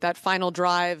late. That final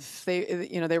drive,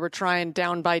 they were trying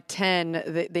down by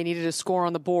 10. They needed a score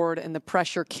on the board, and the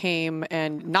pressure came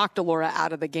and knocked Delora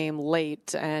out of the game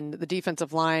late. And the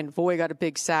defensive line, Voy got a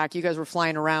big sack. You guys were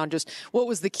flying around. Just what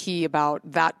was the key about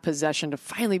that possession to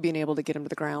finally being able to get him to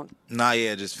the ground?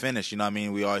 Just finish. You know what I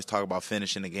mean? We always talk about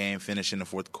finishing the game, finishing the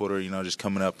fourth quarter, you know, just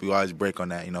coming up. We always break on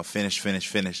that, you know, finish,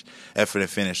 effort and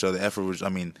finish. So the effort was, I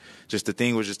mean, just the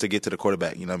thing was just to get to the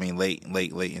quarterback, you know what I mean,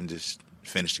 late, and just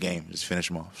finish the game, just finish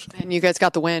them off. So. And you guys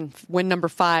got the win number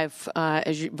 5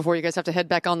 before you guys have to head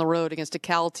back on the road against a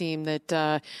Cal team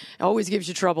that always gives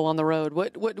you trouble on the road.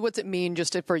 What's it mean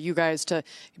just for you guys to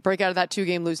break out of that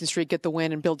 2-game losing streak, get the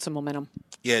win, and build some momentum?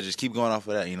 Yeah, just keep going off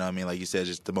of that. You know what I mean? Like you said,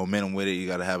 just the momentum with it. You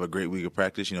got to have a great week of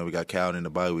practice. You know, we got Cal in the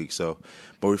bye week,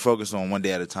 but we focus on one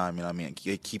day at a time. You know what I mean?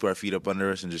 Keep our feet up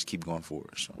under us and just keep going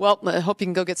forward. So. Well, I hope you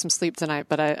can go get some sleep tonight,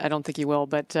 but I don't think you will.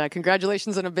 But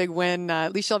congratulations on a big win.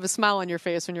 At least you'll have a smile on your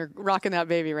face when you're rocking that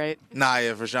baby, right? Nah,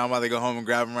 yeah, for sure. I'm about to go home and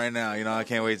grab him right now. You know, I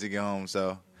can't wait to get home.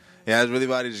 So, yeah, I was really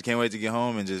about it. Just can't wait to get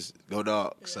home and just go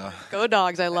Dogs. So. Go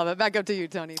Dogs. I love it. Back up to you,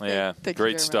 Tony. Yeah,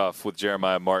 great stuff with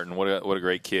Jeremiah Martin. What a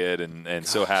great kid, and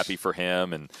so happy for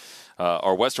him. And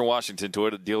our Western Washington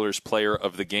Toyota Dealers Player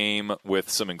of the Game with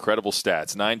some incredible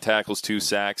stats: 9 tackles, 2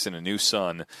 sacks, and a new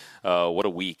son. What a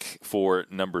week for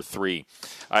number 3.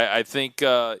 I think,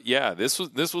 this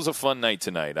was a fun night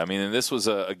tonight. I mean, and this was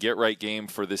a get-right game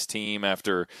for this team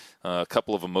after a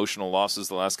couple of emotional losses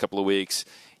the last couple of weeks.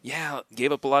 Yeah,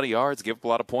 gave up a lot of yards, gave up a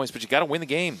lot of points, but you got to win the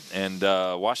game. And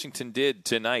Washington did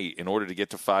tonight in order to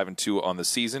get to 5-2 on the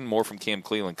season. More from Cam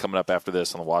Cleland coming up after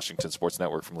this on the Washington Sports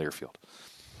Network from Learfield.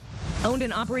 Owned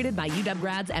and operated by UW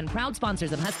grads and proud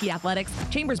sponsors of Husky Athletics,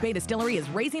 Chambers Bay Distillery is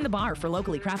raising the bar for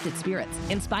locally crafted spirits.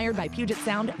 Inspired by Puget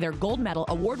Sound, their gold medal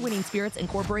award-winning spirits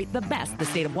incorporate the best the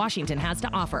state of Washington has to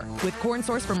offer. With corn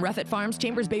sourced from Ruffett Farms,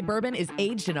 Chambers Bay bourbon is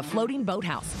aged in a floating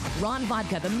boathouse. Ron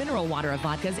Vodka, the mineral water of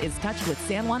vodkas, is touched with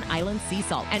San Juan Island sea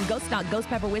salt. And Ghost Dog Ghost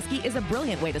Pepper Whiskey is a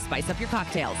brilliant way to spice up your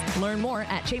cocktails. Learn more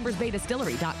at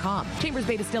chambersbaydistillery.com. Chambers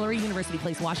Bay Distillery, University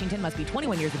Place, Washington. Must be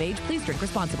 21 years of age. Please drink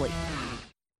responsibly.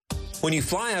 When you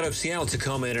fly out of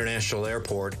Seattle-Tacoma International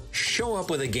Airport, show up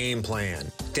with a game plan.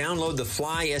 Download the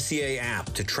Fly SEA app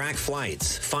to track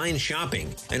flights, find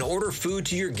shopping, and order food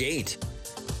to your gate.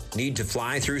 Need to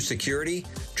fly through security?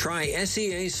 Try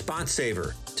SEA Spot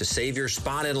Saver to save your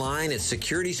spot in line at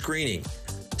security screening.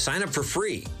 Sign up for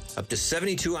free, up to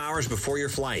 72 hours before your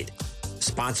flight.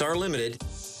 Spots are limited.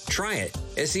 Try it.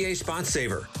 SEA Spot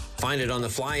Saver. Find it on the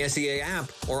Fly SEA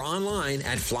app or online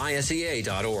at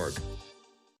flysea.org.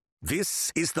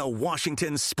 This is the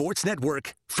Washington Sports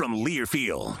Network from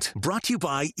Learfield. Brought to you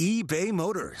by eBay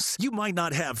Motors. You might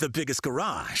not have the biggest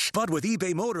garage, but with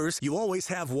eBay Motors, you always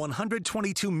have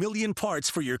 122 million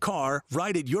parts for your car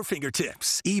right at your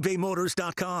fingertips.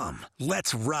 ebaymotors.com.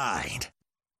 Let's ride.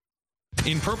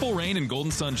 In purple rain and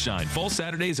golden sunshine, fall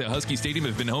Saturdays at Husky Stadium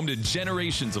have been home to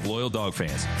generations of loyal dog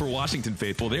fans. For Washington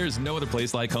faithful, there is no other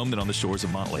place like home than on the shores of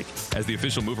Montlake. As the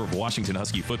official mover of Washington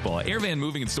Husky football, Airvan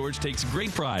Moving and Storage takes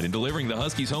great pride in delivering the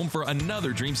Huskies home for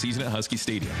another dream season at Husky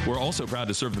Stadium. We're also proud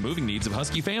to serve the moving needs of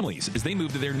Husky families as they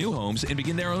move to their new homes and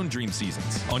begin their own dream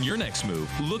seasons. On your next move,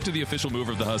 look to the official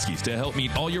mover of the Huskies to help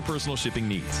meet all your personal shipping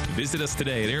needs. Visit us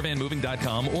today at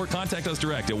airvanmoving.com or contact us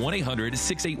direct at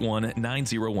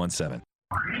 1-800-681-9017.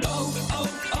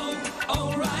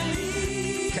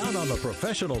 O'Reilly. Count on the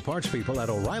professional parts people at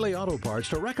O'Reilly Auto Parts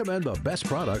to recommend the best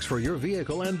products for your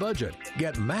vehicle and budget.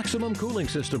 Get maximum cooling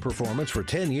system performance for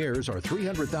 10 years or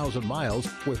 300,000 miles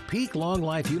with Peak Long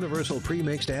Life Universal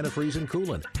Pre-Mixed Antifreeze and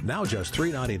Coolant. Now just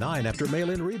 $3.99 after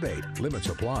mail-in rebate. Limits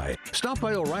apply. Stop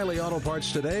by O'Reilly Auto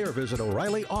Parts today or visit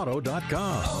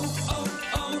O'ReillyAuto.com.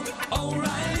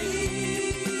 O'Reilly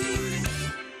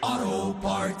Auto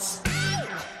Parts.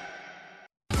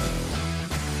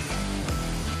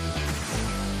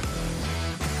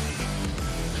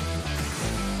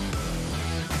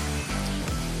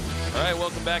 All right,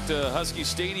 welcome back to Husky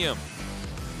Stadium.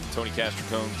 Tony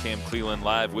Castricone, Cam Cleland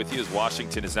live with you as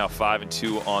Washington is now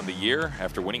 5-2 on the year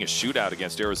after winning a shootout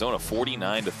against Arizona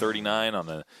 49-39 on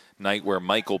a night where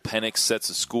Michael Penix sets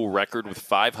a school record with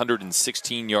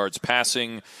 516 yards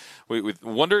passing. We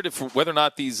wondered whether or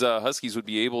not these Huskies would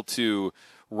be able to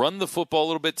run the football a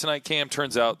little bit tonight, Cam.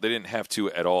 Turns out they didn't have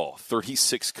to at all.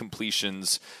 36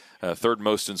 completions, third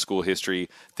most in school history,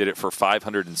 did it for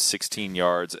 516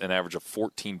 yards, an average of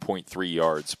 14.3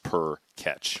 yards per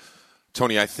catch.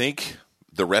 Tony, I think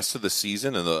the rest of the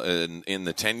season and in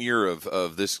the tenure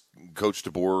of this Coach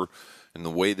DeBoer and the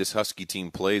way this Husky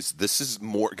team plays, this is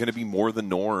going to be more the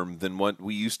norm than what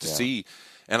we used to see.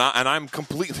 And I'm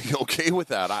completely okay with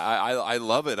that. I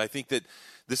love it. I think that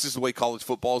this is the way college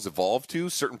football has evolved to.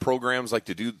 Certain programs like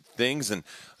to do things, and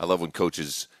I love when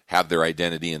coaches have their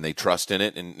identity and they trust in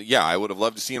it. And, yeah, I would have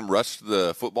loved to see them rush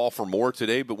the football for more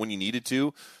today, but when you needed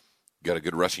to, got a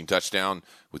good rushing touchdown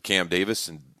with Cam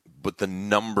Davis. But the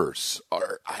numbers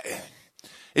are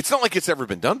it's not like it's ever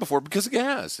been done before, because it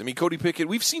has. I mean, Cody Pickett,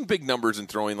 we've seen big numbers in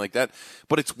throwing like that,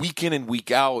 but it's week in and week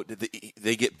out.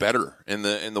 They get better, and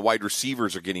the wide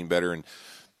receivers are getting better, and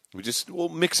we'll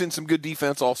mix in some good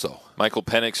defense also. Michael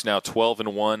Penix now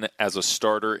 12-1 as a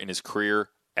starter in his career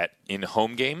in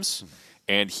home games,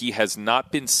 and he has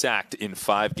not been sacked in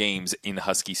 5 games in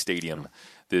Husky Stadium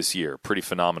this year. Pretty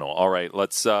phenomenal. All right,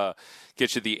 let's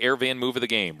get you the Air Van Move of the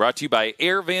game. Brought to you by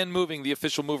Air Van Moving, the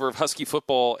official mover of Husky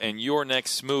football, and your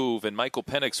next move. And Michael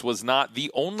Penix was not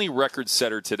the only record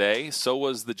setter today. So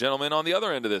was the gentleman on the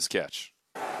other end of this catch.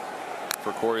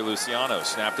 For Corey Luciano,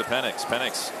 snap to Penix.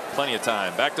 Penix, plenty of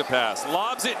time. Back to pass.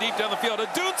 Lobs it deep down the field.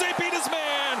 Odunze beat his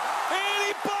man, and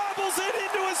he bobbles it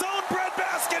into his own bread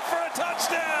basket for a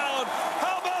touchdown.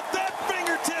 How about that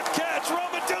fingertip catch?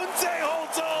 Rome Odunze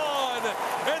holds on,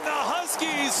 and the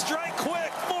Huskies strike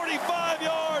quick. 45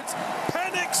 yards.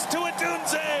 Penix to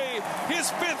Odunze.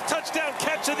 His 5th touchdown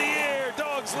catch of the year.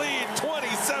 Dogs lead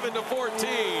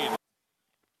 27-14.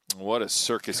 What a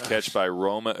circus catch by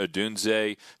Roma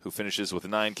Odunze, who finishes with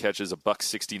 9 catches,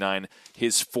 $169,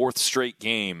 his 4th straight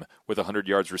game with 100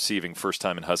 yards receiving, first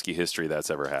time in Husky history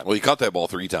that's ever happened. Well, he caught that ball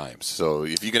 3 times, so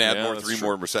if you can add three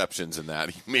more receptions in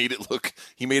that, he made it look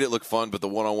fun. But the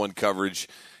one-on-one coverage,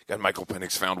 God, Michael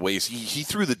Penix found ways. He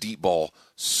threw the deep ball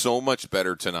so much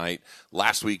better tonight.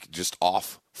 Last week, just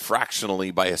off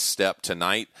fractionally by a step.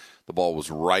 Tonight, the ball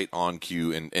was right on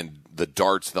cue, and the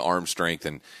darts, the arm strength,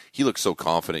 and he looked so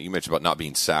confident. You mentioned about not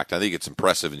being sacked. I think it's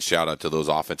impressive, and shout out to those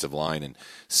offensive line and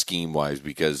scheme-wise,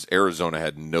 because Arizona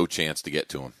had no chance to get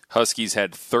to him. Huskies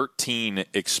had 13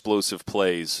 explosive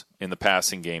plays in the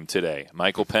passing game today.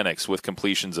 Michael Penix with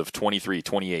completions of 23,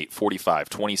 28, 45,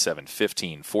 27,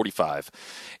 15, 45,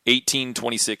 18,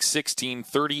 26, 16,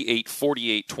 38,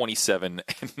 48, 27,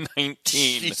 and 19.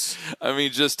 Jeez. I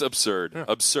mean, just absurd. Yeah.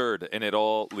 Absurd. And it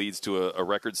all leads to a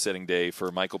record-setting day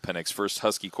for Michael Penix, first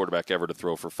Husky quarterback ever to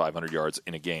throw for 500 yards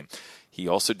in a game. He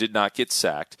also did not get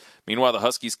sacked. Meanwhile, the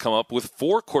Huskies come up with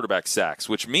 4 quarterback sacks,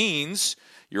 which means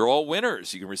you're all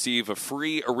winners. You can receive a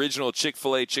free original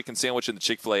Chick-fil-A chicken sandwich in the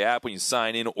Chick-fil-A app when you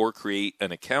sign in or create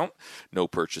an account. No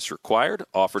purchase required.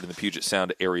 Offered in the Puget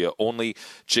Sound area only.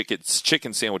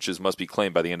 Chicken sandwiches must be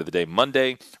claimed by the end of the day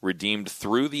Monday. Redeemed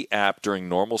through the app during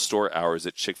normal store hours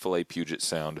at Chick-fil-A Puget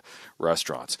Sound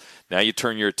restaurants. Now you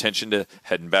turn your attention to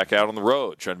heading back out on the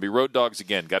road, trying to be road dogs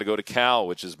again. Got to go to Cal,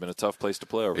 which has been a tough place to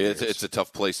play over the years. It's a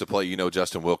tough place to play. You know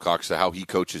Justin Wilcox, how he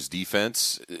coaches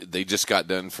defense. They just got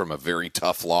done from a very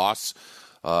tough loss.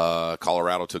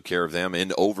 Colorado took care of them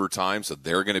in overtime, so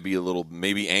they're going to be a little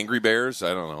maybe angry Bears.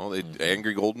 I don't know,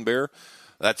 angry Golden Bear.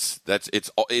 It's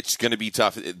going to be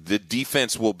tough. The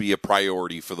defense will be a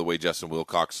priority for the way Justin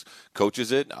Wilcox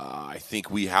coaches it. I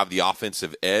think we have the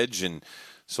offensive edge, and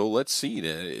so let's see.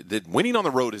 Winning on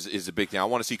the road is a big thing. I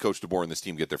want to see Coach DeBoer and this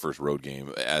team get their first road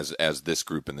game as this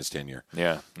group in this tenure.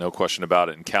 Yeah, no question about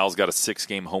it. And Cal's got a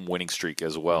 6-game home winning streak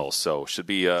as well, so should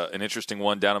be an interesting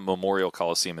one down at Memorial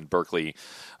Coliseum in Berkeley,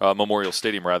 Memorial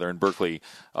Stadium rather in Berkeley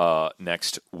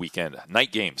next weekend.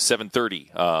 Night game,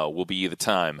 7:30 will be the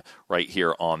time right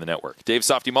here on the network. Dave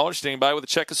Softy Mahler standing by with a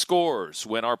check of scores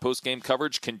when our post-game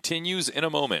coverage continues in a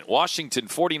moment. Washington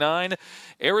 49,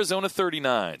 Arizona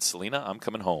 39. Selena, I'm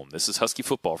coming home. This is Husky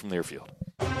football from Learfield.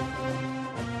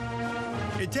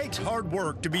 It takes hard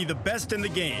work to be the best in the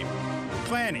game.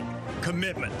 Planning,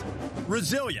 commitment,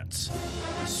 resilience,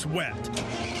 sweat.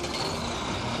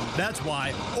 That's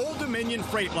why Old Dominion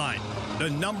Freight Line, the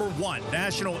 #1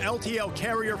 national LTL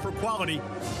carrier for quality,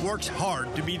 works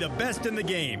hard to be the best in the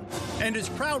game and is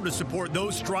proud to support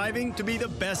those striving to be the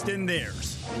best in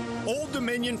theirs. Old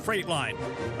Dominion Freight Line,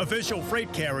 official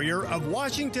freight carrier of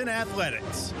Washington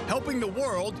Athletics, helping the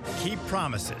world keep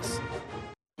promises.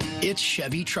 It's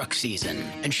Chevy truck season,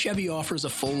 and Chevy offers a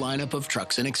full lineup of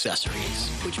trucks and accessories,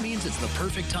 which means it's the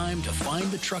perfect time to find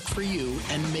the truck for you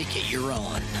and make it your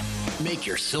own. Make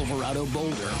your Silverado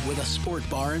bolder with a sport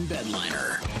bar and bed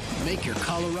liner. Make your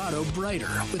Colorado brighter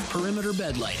with perimeter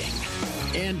bed lighting.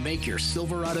 And make your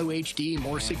Silverado HD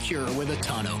more secure with a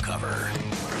tonneau cover.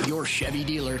 Your Chevy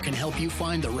dealer can help you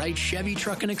find the right Chevy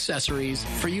truck and accessories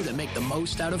for you to make the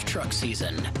most out of truck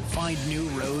season. Find new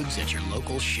roads at your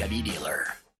local Chevy dealer.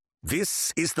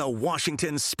 This is the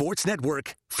Washington Sports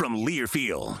Network from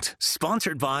Learfield,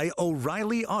 sponsored by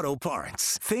O'Reilly Auto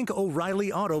Parts. Think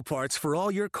O'Reilly Auto Parts for all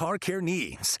your car care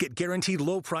needs. Get guaranteed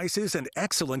low prices and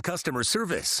excellent customer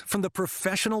service from the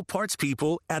professional parts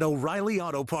people at O'Reilly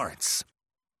Auto Parts.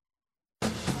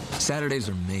 Saturdays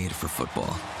are made for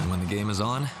football, and when the game is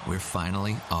on, we're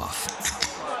finally off.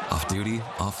 Off duty,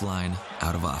 offline,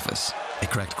 out of office. A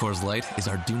cracked Coors Light is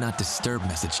our do not disturb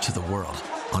message to the world.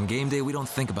 On game day, we don't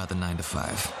think about the 9 to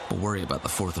 5, but worry about the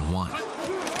 4th and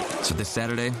 1. So this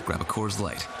Saturday, grab a Coors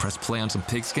Light, press play on some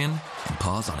pigskin, and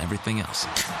pause on everything else.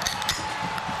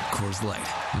 Coors Light,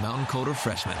 mountain cold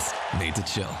refreshments, made to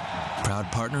chill.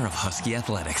 Proud partner of Husky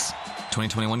Athletics.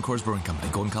 2021 Coors Brewing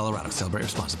Company, Golden, Colorado. Celebrate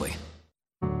responsibly.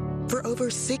 For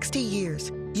over 60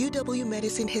 years, UW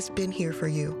Medicine has been here for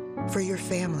you, for your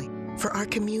family, for our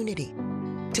community.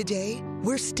 Today,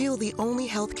 we're still the only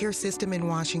healthcare system in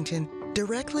Washington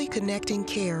directly connecting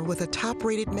care with a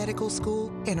top-rated medical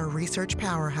school and a research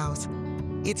powerhouse.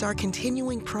 It's our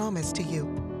continuing promise to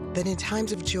you that in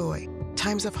times of joy,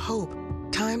 times of hope,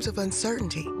 times of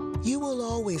uncertainty, you will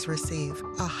always receive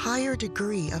a higher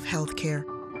degree of healthcare.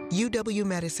 UW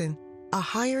Medicine, a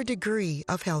higher degree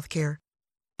of healthcare.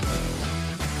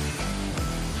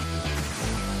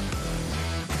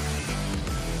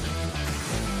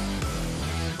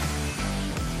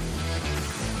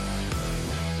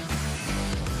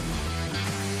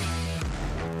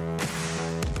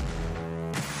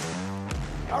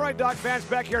 All right, Dog fans,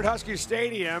 back here at Husky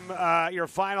Stadium, your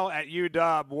final at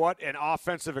UW. What an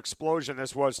offensive explosion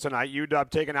this was tonight. UW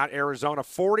taking out Arizona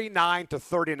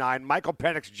 49-39. Michael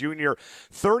Penix Jr.,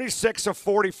 36 of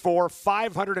 44,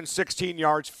 516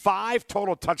 yards, 5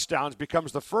 total touchdowns,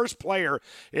 becomes the first player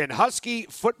in Husky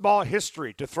football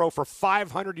history to throw for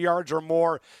 500 yards or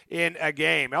more in a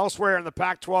game. Elsewhere in the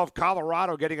Pac-12,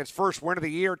 Colorado getting its first win of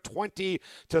the year,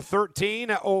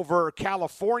 20-13 over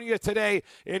California today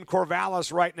in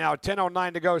Corvallis right now.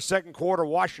 10:09 to go, second quarter.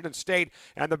 Washington State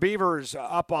and the Beavers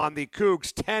up on the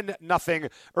Cougs, 10-0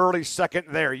 early second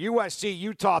there. USC,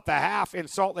 Utah at the half in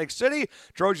Salt Lake City.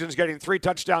 Trojans getting 3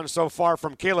 touchdowns so far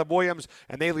from Caleb Williams,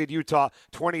 and they lead Utah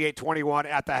 28-21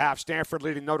 at the half. Stanford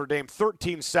leading Notre Dame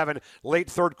 13-7 late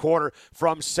third quarter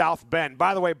from South Bend.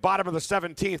 By the way, bottom of the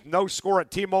 17th, no score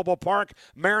at T-Mobile Park.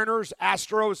 Mariners,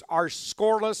 Astros are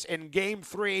scoreless in Game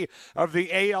 3 of the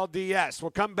ALDS.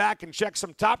 We'll come back and check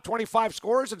some top 25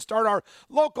 scores and start our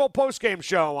local postgame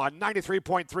show on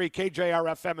 93.3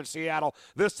 KJR-FM in Seattle.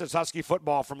 This is Husky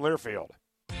football from Learfield.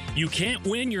 You can't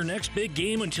win your next big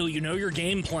game until you know your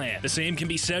game plan. The same can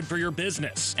be said for your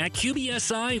business. At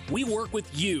QBSI, we work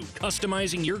with you,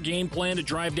 customizing your game plan to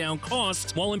drive down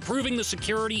costs while improving the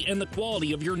security and the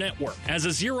quality of your network. As a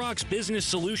Xerox Business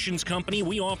Solutions company,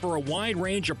 we offer a wide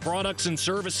range of products and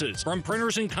services, from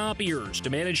printers and copiers to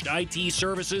managed IT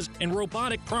services and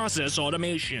robotic process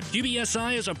automation.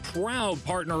 QBSI is a proud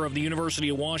partner of the University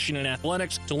of Washington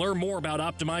Athletics. To learn more about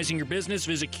optimizing your business,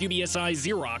 visit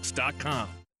QBSIXerox.com.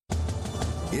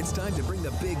 It's time to bring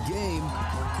the big game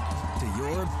to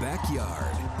your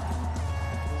backyard.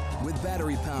 With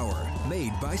battery power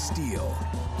made by Steel.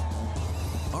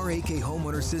 Our AK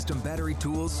Homeowner System battery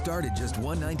tools start at just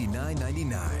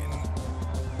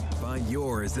 $199.99. Find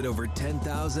yours at over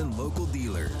 10,000 local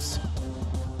dealers.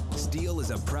 Steel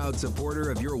is a proud supporter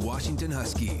of your Washington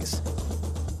Huskies.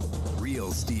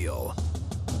 Real Steel.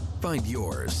 Find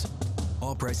yours.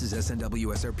 All prices SNW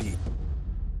SRP.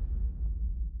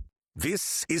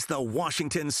 This is the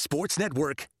Washington Sports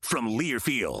Network from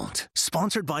Learfield,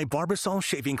 sponsored by Barbasol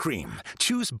Shaving Cream.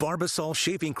 Choose Barbasol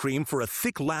Shaving Cream for a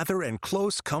thick lather and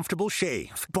close, comfortable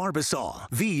shave. Barbasol,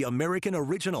 the American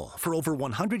original for over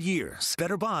 100 years.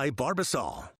 Better buy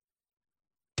Barbasol.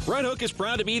 Red Hook is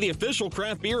proud to be the official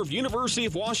craft beer of University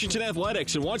of Washington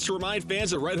Athletics and wants to remind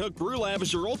fans that Red Hook Brew Lab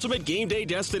is your ultimate game day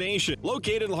destination.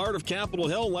 Located in the heart of Capitol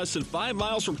Hill, less than 5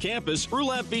 miles from campus, Brew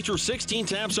Lab features 16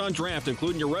 taps on draft,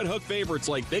 including your Red Hook favorites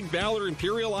like Big Ballard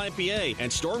Imperial IPA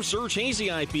and Storm Surge Hazy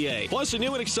IPA. Plus a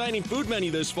new and exciting food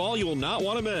menu this fall you will not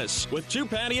want to miss. With 2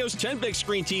 patios, 10 big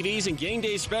screen TVs, and game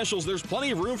day specials, there's plenty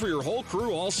of room for your whole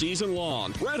crew all season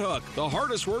long. Red Hook, the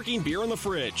hardest working beer in the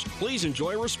fridge. Please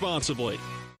enjoy responsibly.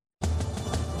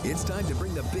 It's time to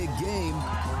bring the big game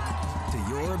to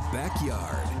your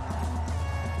backyard.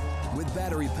 With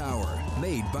battery power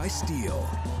made by Steel.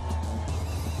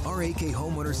 Our AK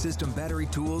Homeowner System battery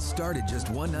tools start at just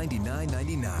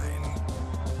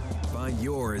 $199.99. Find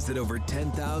yours at over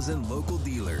 10,000 local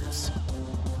dealers.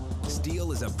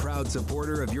 Steel is a proud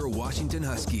supporter of your Washington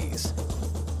Huskies.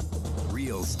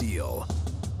 Real Steel.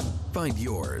 Find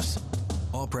yours.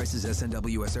 All prices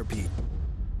SNW SRP.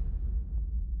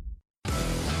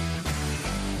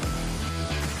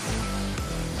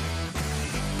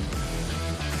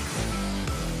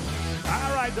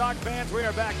 All right, Dog fans, we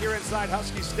are back here inside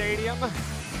Husky Stadium.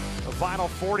 The final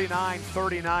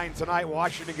 49-39 tonight.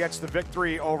 Washington gets the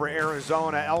victory over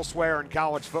Arizona. Elsewhere in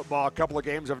college football, a couple of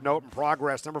games of note and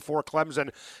progress. Number 4, Clemson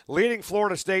leading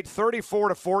Florida State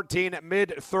 34-14 at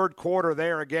mid-third quarter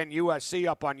there. Again, USC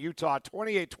up on Utah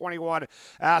 28-21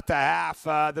 at the half.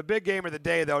 The big game of the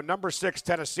day, though, number 6,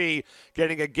 Tennessee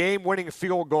getting a game-winning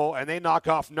field goal, and they knock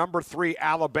off number 3,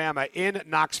 Alabama in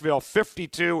Knoxville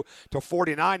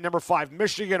 52-49. Number 5,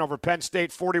 Michigan over Penn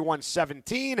State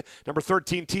 41-17. Number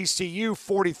 13, TCU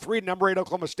 43, number 8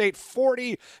 Oklahoma State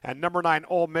 40, and number 9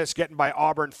 Ole Miss getting by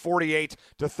Auburn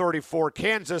 48-34.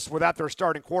 Kansas, without their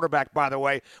starting quarterback, by the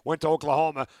way, went to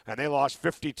Oklahoma and they lost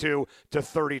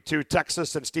 52-32.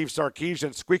 Texas and Steve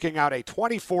Sarkisian squeaking out a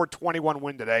 24-21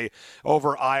 win today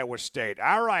over Iowa State.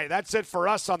 All right, that's it for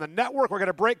us on the network. We're going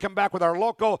to break, come back with our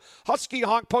local Husky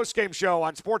Honk postgame show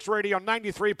on Sports Radio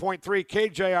 93.3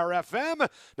 KJR-FM.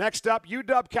 Next up,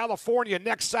 UW California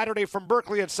next Saturday from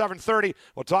Berkeley at 7:30.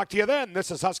 We'll talk to you then.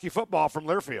 This is Husky Football from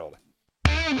Learfield.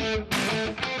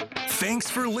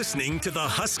 Thanks for listening to the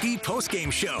Husky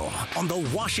Postgame Show on the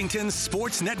Washington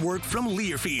Sports Network from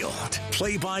Learfield.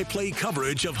 Play-by-play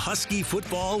coverage of Husky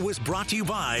football was brought to you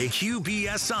by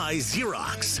QBSI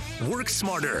Xerox. Work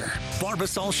smarter.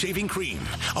 Barbasol Shaving Cream.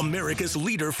 America's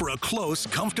leader for a close,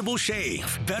 comfortable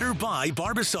shave. Better buy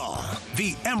Barbasol.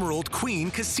 The Emerald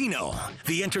Queen Casino.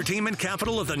 The entertainment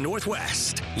capital of the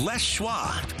Northwest. Les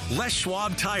Schwab. Les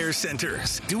Schwab Tire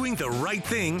Centers. Doing the right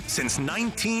thing since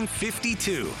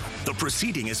 1952. The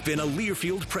proceeding has been a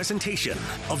Learfield presentation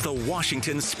of the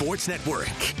Washington Sports Network.